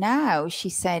is now, she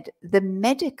said, the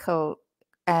medical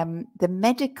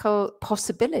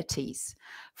possibilities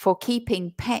for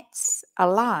keeping pets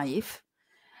alive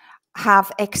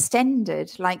have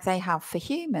extended like they have for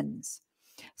humans.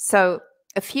 So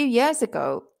a few years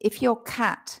ago, if your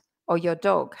cat or your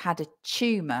dog had a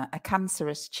tumor, a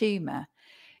cancerous tumor,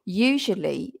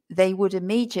 usually they would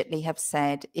immediately have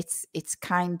said it's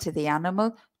kind to the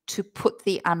animal to put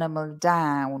the animal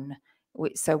down.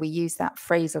 So we use that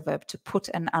phrasal verb, to put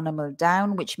an animal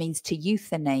down, which means to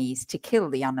euthanize, to kill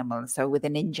the animal. So with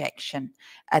an injection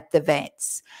at the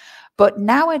vets. But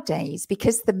nowadays,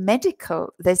 because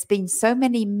there's been so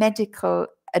many medical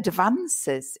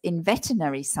advances in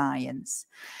veterinary science,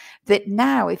 that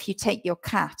now if you take your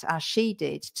cat, as she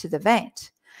did, to the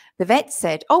vet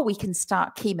said, oh, we can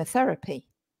start chemotherapy.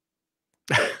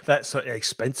 That's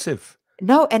expensive.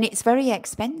 No, and it's very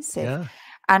expensive. Yeah.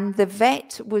 And the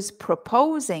vet was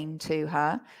proposing to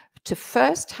her to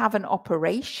first have an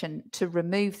operation to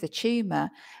remove the tumor,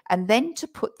 and then to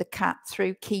put the cat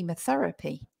through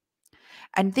chemotherapy.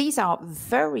 And these are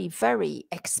very, very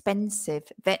expensive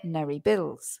veterinary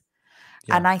bills.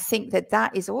 Yeah. And I think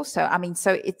that is also, I mean,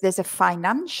 so there's a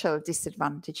financial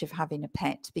disadvantage of having a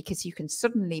pet, because you can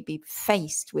suddenly be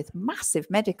faced with massive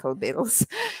medical bills.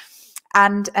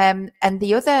 And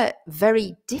the other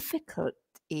very difficult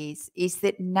is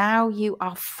that now you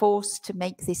are forced to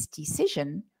make this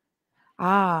decision.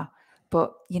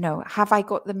 But, have I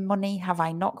got the money? Have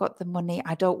I not got the money?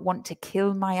 I don't want to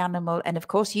kill my animal. And of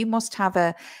course, you must have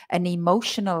an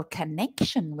emotional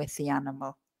connection with the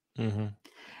animal.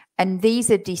 And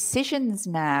these are decisions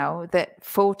now that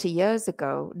 40 years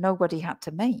ago, nobody had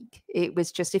to make. It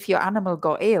was just, if your animal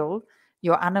got ill,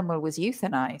 your animal was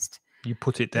euthanized. You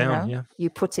put it down, yeah. You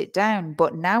put it down.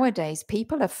 But nowadays,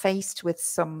 people are faced with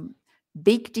some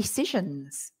big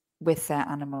decisions with their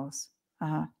animals.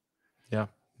 Yeah,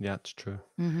 it's true.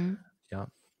 Yeah.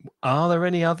 Are there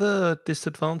any other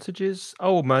disadvantages?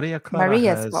 Oh, Maria Clara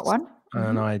has got one.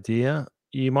 An idea.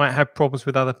 You might have problems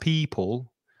with other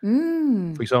people.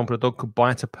 For example, a dog could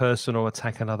bite a person or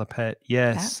attack another pet.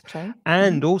 Yes.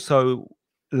 And also,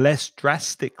 less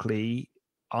drastically,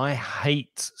 I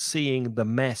hate seeing the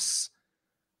mess,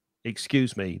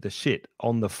 the shit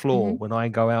on the floor when I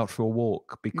go out for a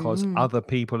walk, because other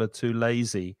people are too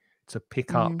lazy to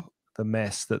pick up the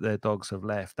mess that their dogs have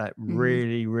left. That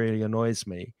really, really annoys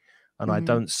me. And I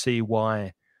don't see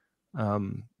why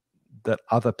that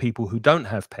other people who don't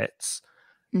have pets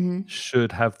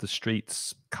should have the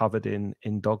streets covered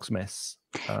in dogs' mess.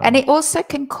 And it also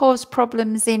can cause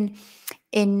problems in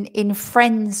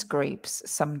friends groups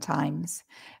sometimes,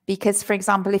 because, for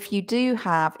example, if you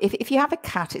have a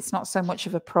cat, it's not so much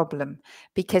of a problem,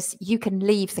 because you can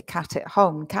leave the cat at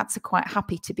home. Cats are quite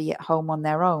happy to be at home on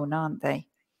their own, aren't they?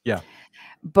 Yeah.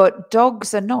 But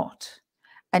dogs are not.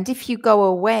 And if you go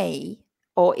away,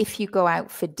 or if you go out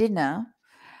for dinner,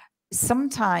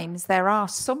 sometimes there are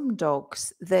some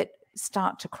dogs that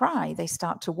start to cry, they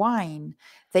start to whine.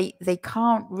 They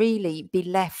can't really be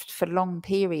left for long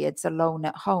periods alone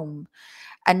at home.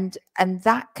 And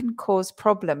that can cause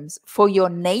problems for your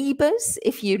neighbors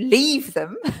if you leave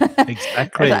them.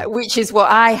 Exactly. Which is what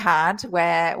I had,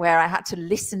 where I had to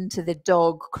listen to the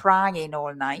dog crying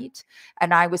all night,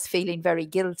 and I was feeling very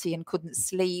guilty and couldn't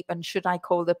sleep. And should I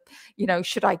call the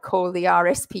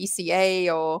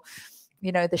RSPCA or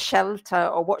the shelter,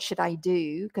 or what should I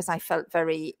do? Because I felt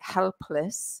very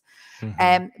helpless.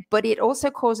 But it also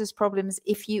causes problems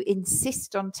if you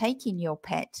insist on taking your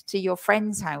pet to your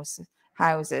friends'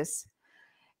 houses,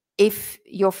 if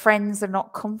your friends are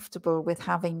not comfortable with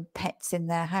having pets in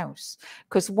their house.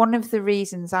 Because one of the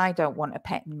reasons I don't want a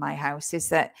pet in my house is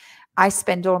that I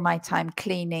spend all my time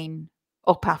cleaning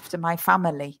up after my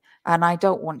family, and I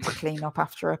don't want to clean up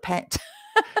after a pet.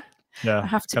 Yeah, I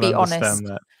have to be honest.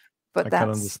 that. But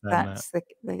that's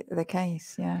the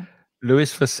case, yeah.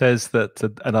 Lewis says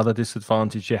that another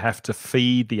disadvantage, you have to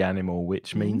feed the animal,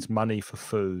 which means money for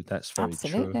food. That's very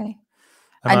true.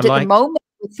 And at the moment,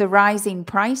 with the rising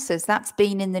prices, that's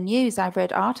been in the news. I've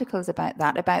read articles about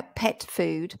that, about pet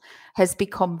food has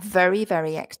become very,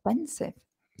 very expensive.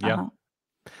 Yeah.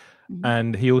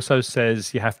 And he also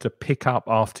says you have to pick up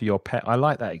after your pet. I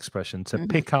like that expression, to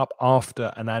pick up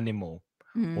after an animal.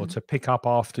 Or to pick up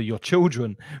after your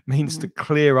children means to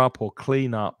clear up or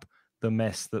clean up the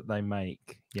mess that they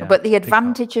make. Yeah, but the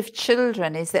advantage of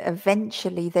children is that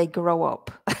eventually they grow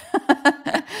up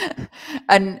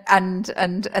and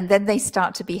then they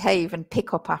start to behave and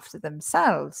pick up after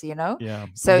themselves, Yeah.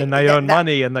 So and then they earn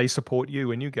money and they support you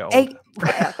when you get old.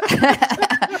 Well,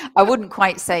 I wouldn't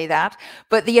quite say that,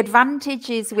 but the advantage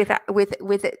is with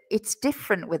it, it's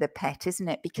different with a pet, isn't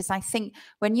it? Because I think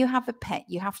when you have a pet,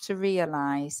 you have to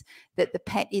realize that the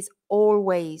pet is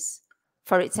always,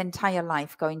 for its entire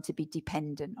life, going to be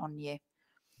dependent on you.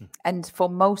 And for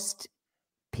most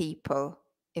people,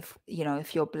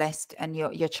 if you're blessed and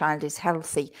your child is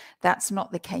healthy, that's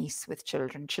not the case with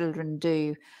children. Children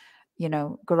do,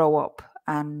 grow up,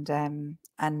 and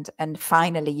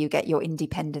finally you get your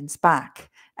independence back,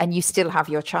 and you still have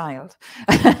your child.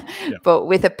 But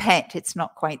with a pet, it's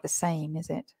not quite the same, is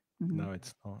it? No,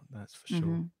 it's not. That's for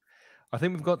sure. I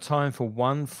think we've got time for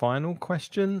one final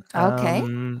question. Okay.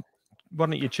 Why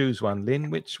don't you choose one, Lynn?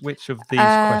 Which of these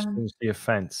questions do you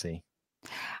fancy?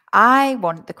 I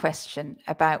want the question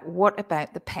about, what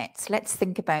about the pets? Let's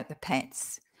think about the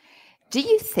pets. Do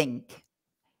you think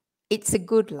it's a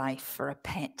good life for a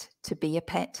pet to be a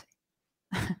pet?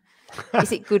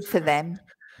 Is it good for them?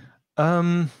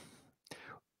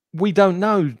 We don't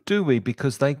know, do we?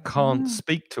 Because they can't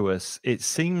speak to us. It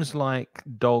seems like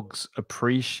dogs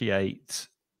appreciate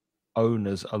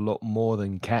owners a lot more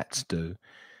than cats do.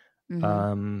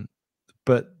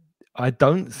 But I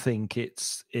don't think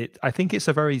I think it's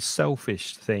a very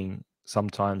selfish thing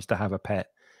sometimes to have a pet,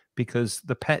 because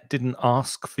the pet didn't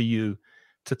ask for you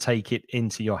to take it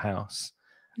into your house.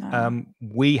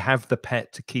 We have the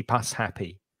pet to keep us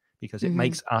happy, because it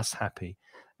makes us happy.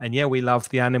 And yeah, we love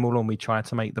the animal and we try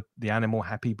to make the animal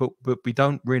happy, but we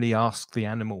don't really ask the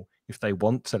animal if they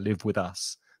want to live with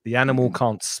us. The animal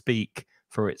can't speak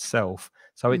for itself.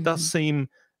 So it does seem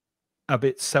a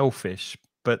bit selfish,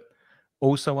 but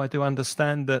also I do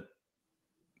understand that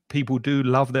people do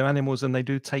love their animals and they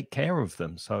do take care of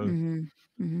them. So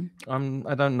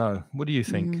I don't know. What do you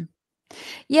think?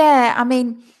 Yeah, I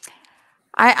mean,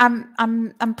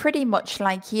 I'm pretty much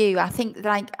like you. I think,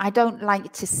 I don't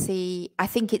like to see, I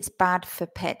think it's bad for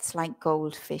pets like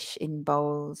goldfish in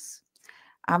bowls.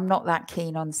 I'm not that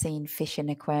keen on seeing fish in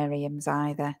aquariums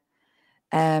either.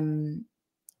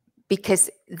 Because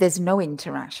there's no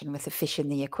interaction with the fish in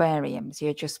the aquariums.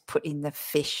 You're just putting the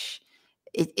fish,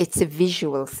 it's a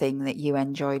visual thing that you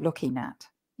enjoy looking at,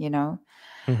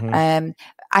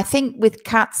 I think with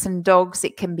cats and dogs,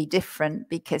 it can be different,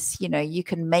 because, you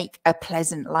can make a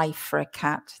pleasant life for a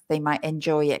cat. They might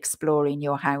enjoy exploring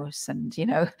your house and,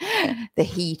 the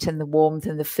heat and the warmth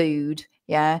and the food.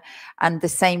 Yeah. And the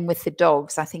same with the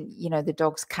dogs. I think, the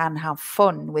dogs can have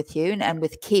fun with you, and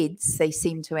with kids, they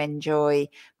seem to enjoy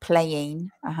playing.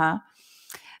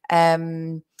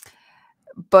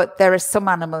 But there are some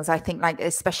animals, I think,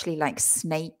 especially like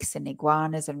snakes and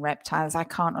iguanas and reptiles. I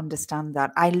can't understand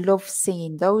that. I love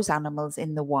seeing those animals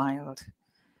in the wild.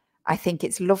 I think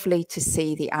it's lovely to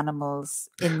see the animals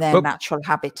in their natural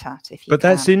habitat.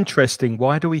 That's interesting.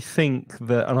 Why do we think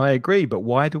that, and I agree, but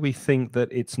why do we think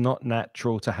that it's not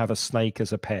natural to have a snake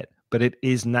as a pet, but it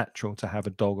is natural to have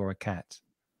a dog or a cat?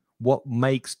 What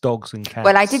makes dogs and cats?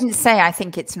 Well, I didn't say I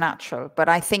think it's natural, but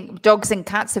I think dogs and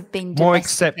cats have been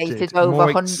domesticated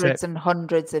over hundreds and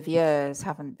hundreds of years,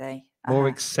 haven't they? More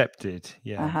accepted.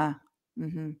 Yeah.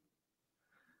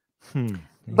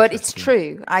 But it's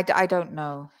true. I don't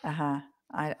know.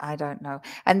 I don't know.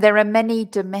 And there are many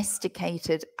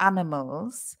domesticated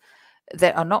animals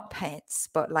that are not pets,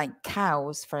 but like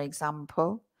cows, for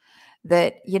example,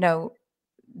 that, you know,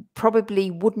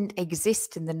 probably wouldn't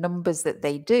exist in the numbers that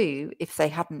they do if they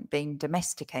hadn't been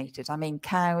domesticated. I mean,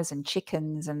 cows and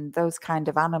chickens and those kind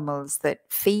of animals that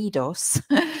feed us,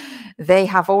 they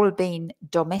have all been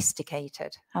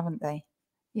domesticated, haven't they?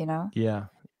 You know? Yeah.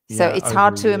 So Yeah, it's over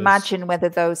hard the to years. imagine whether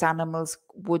those animals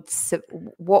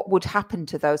what would happen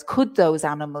to those? Could those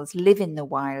animals live in the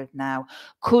wild now?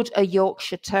 Could a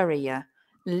Yorkshire Terrier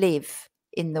live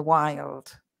in the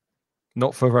wild?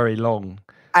 Not for very long.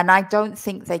 And I don't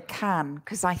think they can,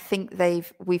 because I think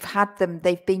they've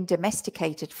been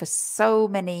domesticated for so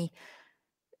many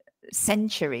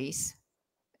centuries,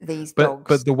 these dogs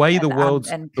But the way and the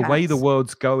way the cats.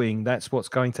 world's going, that's what's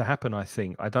going to happen, I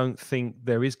think. I don't think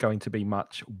there is going to be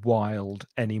much wild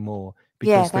anymore,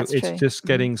 Yeah, because that's it's true. just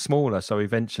getting smaller. So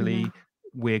eventually Mhm.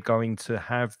 we're going to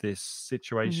have this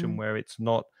situation Mhm. where it's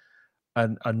not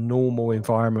a normal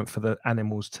environment for the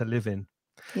animals to live in.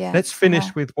 Yeah. Let's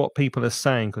finish with what people are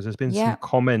saying, because there's been some Yeah.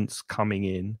 comments coming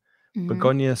in. Mhm.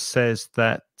 Begonia says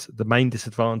that the main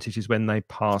disadvantage is when they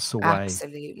pass away.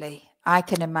 Absolutely. I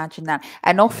can imagine that.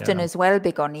 And often Yeah. as well,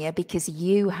 Begonia, because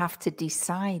you have to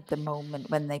decide the moment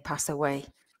when they pass away.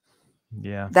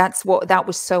 Yeah. That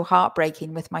was so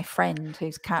heartbreaking with my friend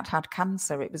whose cat had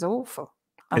cancer. It was awful.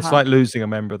 It's like losing a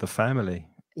member of the family.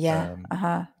 Yeah.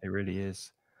 It really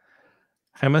is.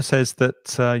 Emma says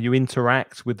that you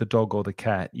interact with the dog or the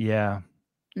cat. Yeah.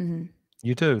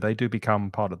 You do. They do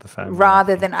become part of the family.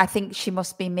 I think she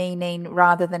must be meaning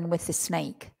rather than with the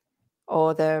snake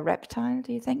or the reptile,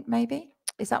 do you think maybe?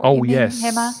 Is that what you mean, Hema?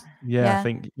 Yes. Yeah, I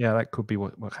think, that could be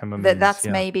what Emma means. That's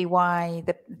Yeah. maybe why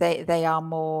they are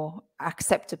more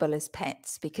acceptable as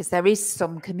pets, because there is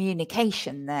some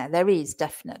communication there. There is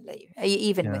definitely,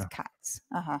 even with cats.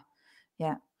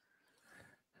 Yeah.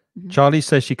 Charlie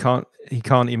says he can't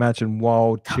imagine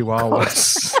wild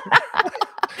chihuahuas.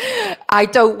 I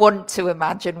don't want to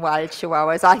imagine wild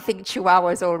chihuahuas. I think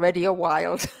chihuahuas already are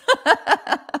wild.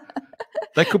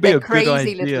 That could be They're a good crazy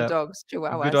idea. little dogs,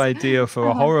 chihuahuas. Good idea for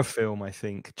a horror film, I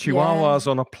think. Chihuahuas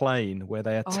on a plane where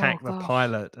they attack Oh, the gosh.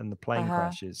 pilot and the plane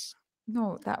crashes.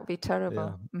 No, that would be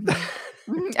terrible.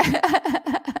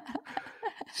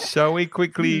 Shall we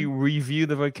quickly review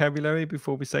the vocabulary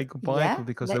before we say goodbye? Yeah,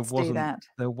 Because let's do that.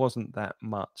 there wasn't that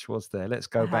much, was there? Let's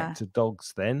go back to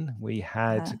dogs then. We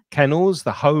had kennels,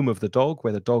 the home of the dog,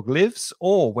 where the dog lives,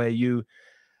 or where you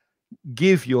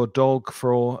give your dog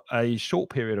for a short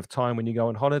period of time when you go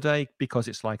on holiday, because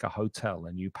it's like a hotel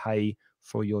and you pay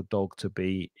for your dog to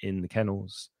be in the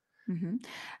kennels.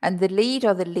 And the lead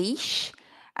or the leash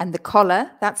and the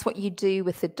collar, that's what you do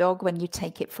with the dog when you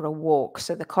take it for a walk.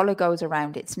 So the collar goes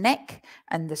around its neck,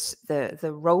 and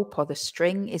the rope or the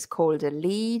string is called a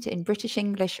lead in British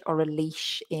English, or a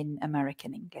leash in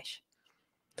American English.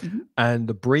 And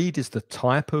the breed is the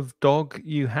type of dog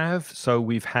you have. So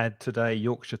we've had today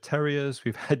Yorkshire Terriers,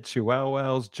 we've had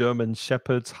Chihuahuas, German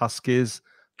Shepherds, Huskies.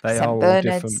 They St. are all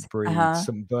different Bernards. breeds.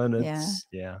 St. Bernards,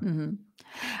 yeah.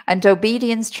 And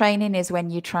obedience training is when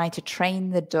you try to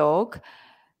train the dog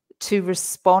to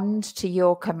respond to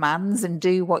your commands and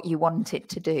do what you want it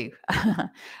to do.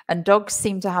 And dogs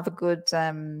seem to have a good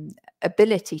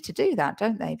ability to do that,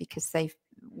 don't they? Because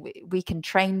we can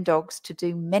train dogs to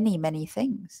do many, many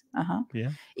things. Yeah.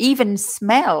 Even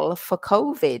smell for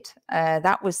COVID.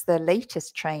 That was the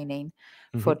latest training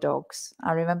for dogs.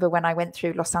 I remember when I went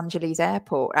through Los Angeles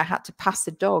airport, I had to pass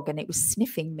a dog and it was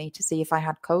sniffing me to see if I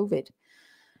had COVID.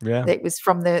 Yeah. It was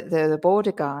from the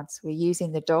border guards. We're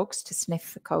using the dogs to sniff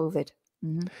for COVID.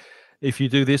 If you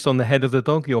do this on the head of the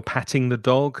dog, you're patting the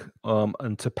dog.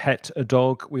 And to pet a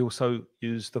dog, we also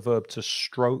use the verb to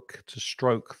stroke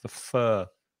the fur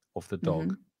of the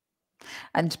dog.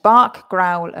 And bark,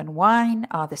 growl, and whine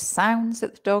are the sounds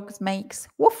that the dog makes.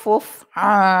 Woof, woof,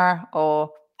 arr, or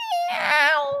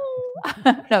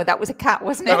meow. No, that was a cat,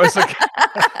 wasn't it? That was a cat.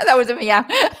 That was a meow.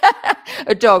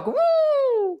 A dog. Woo.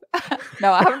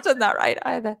 No, I haven't done that right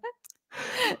either.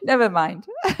 Never mind.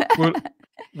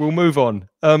 We'll move on.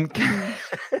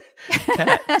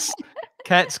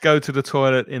 Cats go to the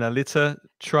toilet in a litter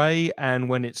tray, and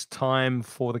when it's time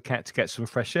for the cat to get some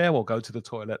fresh air or go to the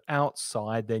toilet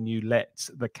outside, then you let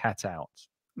the cat out.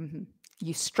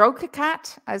 You stroke a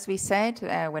cat, as we said,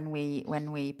 when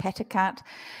we pet a cat.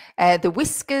 The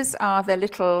whiskers are the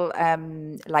little,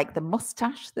 like the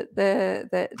mustache that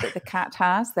the cat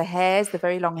has, the hairs, the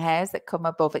very long hairs that come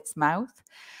above its mouth.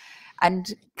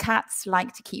 And cats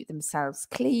like to keep themselves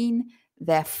clean.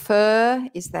 Their fur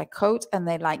is their coat, and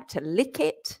they like to lick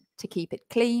it to keep it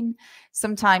clean.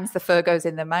 Sometimes the fur goes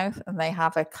in their mouth, and they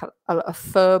have a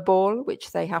fur ball,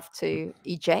 which they have to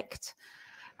eject.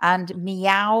 And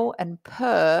meow and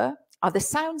purr are the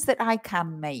sounds that I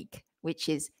can make, which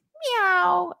is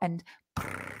meow and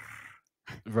purr.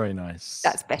 Very nice.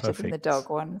 That's better than the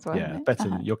dog one as well. Yeah,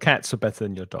 better. Your cats are better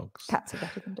than your dogs. Cats are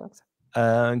better than dogs.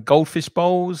 Goldfish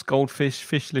bowls,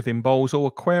 fish live in bowls or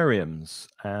aquariums.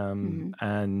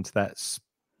 And that's,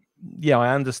 yeah,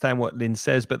 I understand what Lynn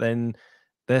says, but then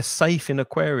they're safe in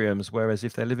aquariums, whereas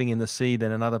if they're living in the sea,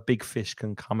 then another big fish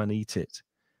can come and eat it.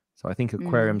 So I think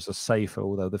aquariums are safer,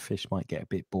 although the fish might get a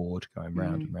bit bored going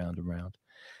round and round and round.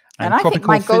 And I think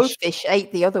my goldfish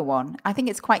ate the other one. I think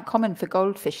it's quite common for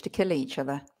goldfish to kill each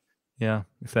other. Yeah,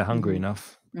 if they're hungry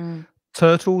enough.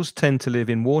 Turtles tend to live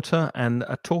in water, and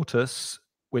a tortoise,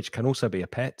 which can also be a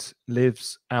pet,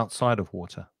 lives outside of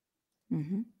water.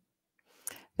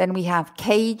 Then we have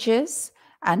cages,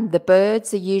 and the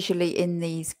birds are usually in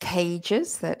these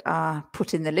cages that are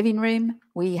put in the living room.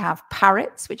 We have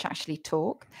parrots, which actually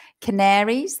talk,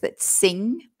 canaries that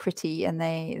sing pretty, and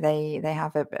they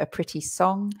have a pretty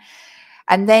song.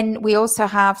 And then we also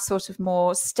have sort of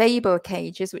more stable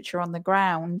cages, which are on the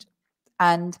ground.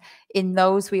 And in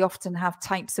those, we often have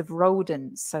types of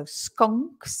rodents. So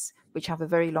skunks, which have a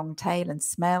very long tail and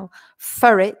smell,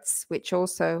 ferrets, which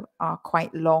also are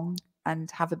quite long and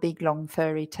have a big, long,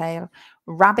 furry tail,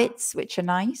 rabbits, which are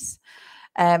nice,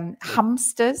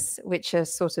 hamsters, which are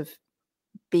sort of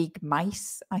big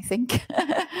mice, I think.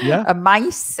 Yeah. A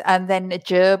mice, and then a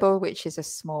gerbil, which is a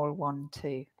small one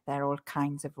too. They're all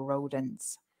kinds of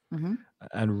rodents.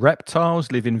 And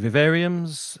reptiles live in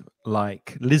vivariums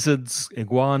like lizards,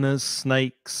 iguanas,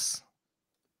 snakes,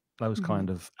 those kind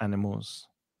of animals.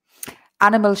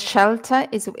 Animal shelter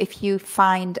is if you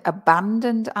find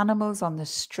abandoned animals on the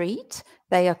street.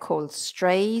 They are called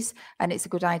strays, and it's a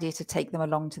good idea to take them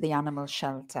along to the animal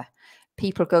shelter.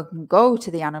 People can go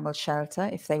to the animal shelter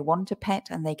if they want a pet,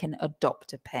 and they can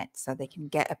adopt a pet. So they can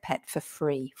get a pet for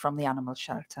free from the animal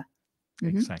shelter.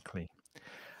 Exactly.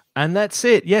 And that's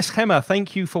it. Yes, Gemma,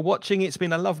 thank you for watching. It's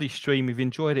been a lovely stream. We've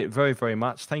enjoyed it very, very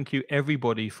much. Thank you,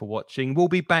 everybody, for watching. We'll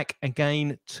be back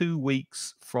again 2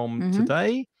 weeks from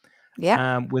today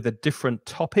with a different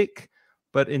topic.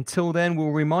 But until then,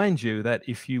 we'll remind you that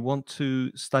if you want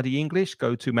to study English,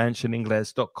 go to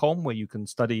mansioningles.com, where you can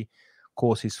study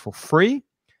courses for free,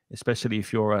 especially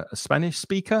if you're a Spanish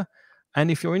speaker. And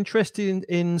if you're interested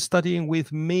in studying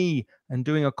with me and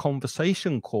doing a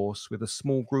conversation course with a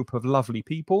small group of lovely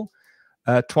people,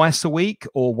 twice a week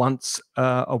or once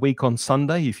a week on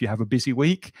Sunday, if you have a busy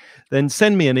week, then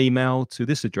send me an email to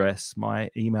this address. My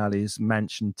email is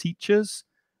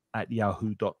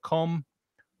mansionteachers@yahoo.com.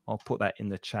 I'll put that in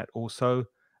the chat also,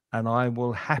 and I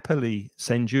will happily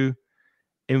send you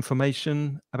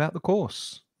information about the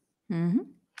course.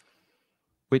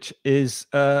 Which has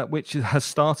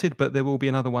started, but there will be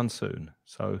another one soon.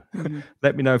 So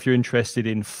let me know if you're interested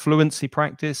in fluency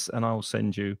practice, and I'll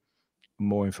send you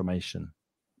more information.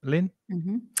 Lynn?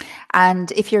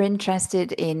 And if you're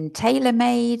interested in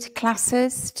tailor-made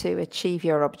classes to achieve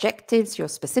your objectives, your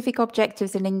specific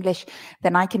objectives in English,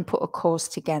 then I can put a course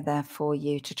together for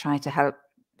you to try to help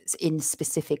in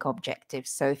specific objectives.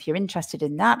 So if you're interested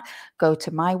in that, go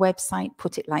to my website,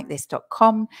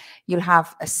 putitlikethis.com. You'll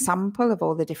have a sample of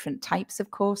all the different types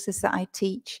of courses that I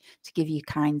teach to give you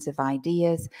kinds of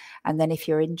ideas. And then if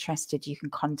you're interested, you can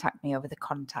contact me over the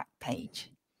contact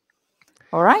page.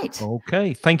 All right.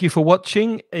 Okay. Thank you for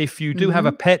watching. If you do have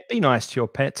a pet, be nice to your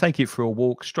pet. Take it for a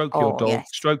walk, stroke your dog,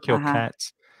 stroke your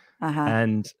cat,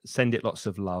 and send it lots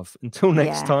of love. Until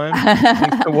next time,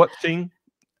 thanks for watching.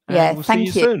 And we'll see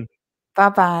you soon.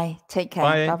 Bye-bye. Take care.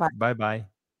 Bye. Bye-bye. Bye-bye.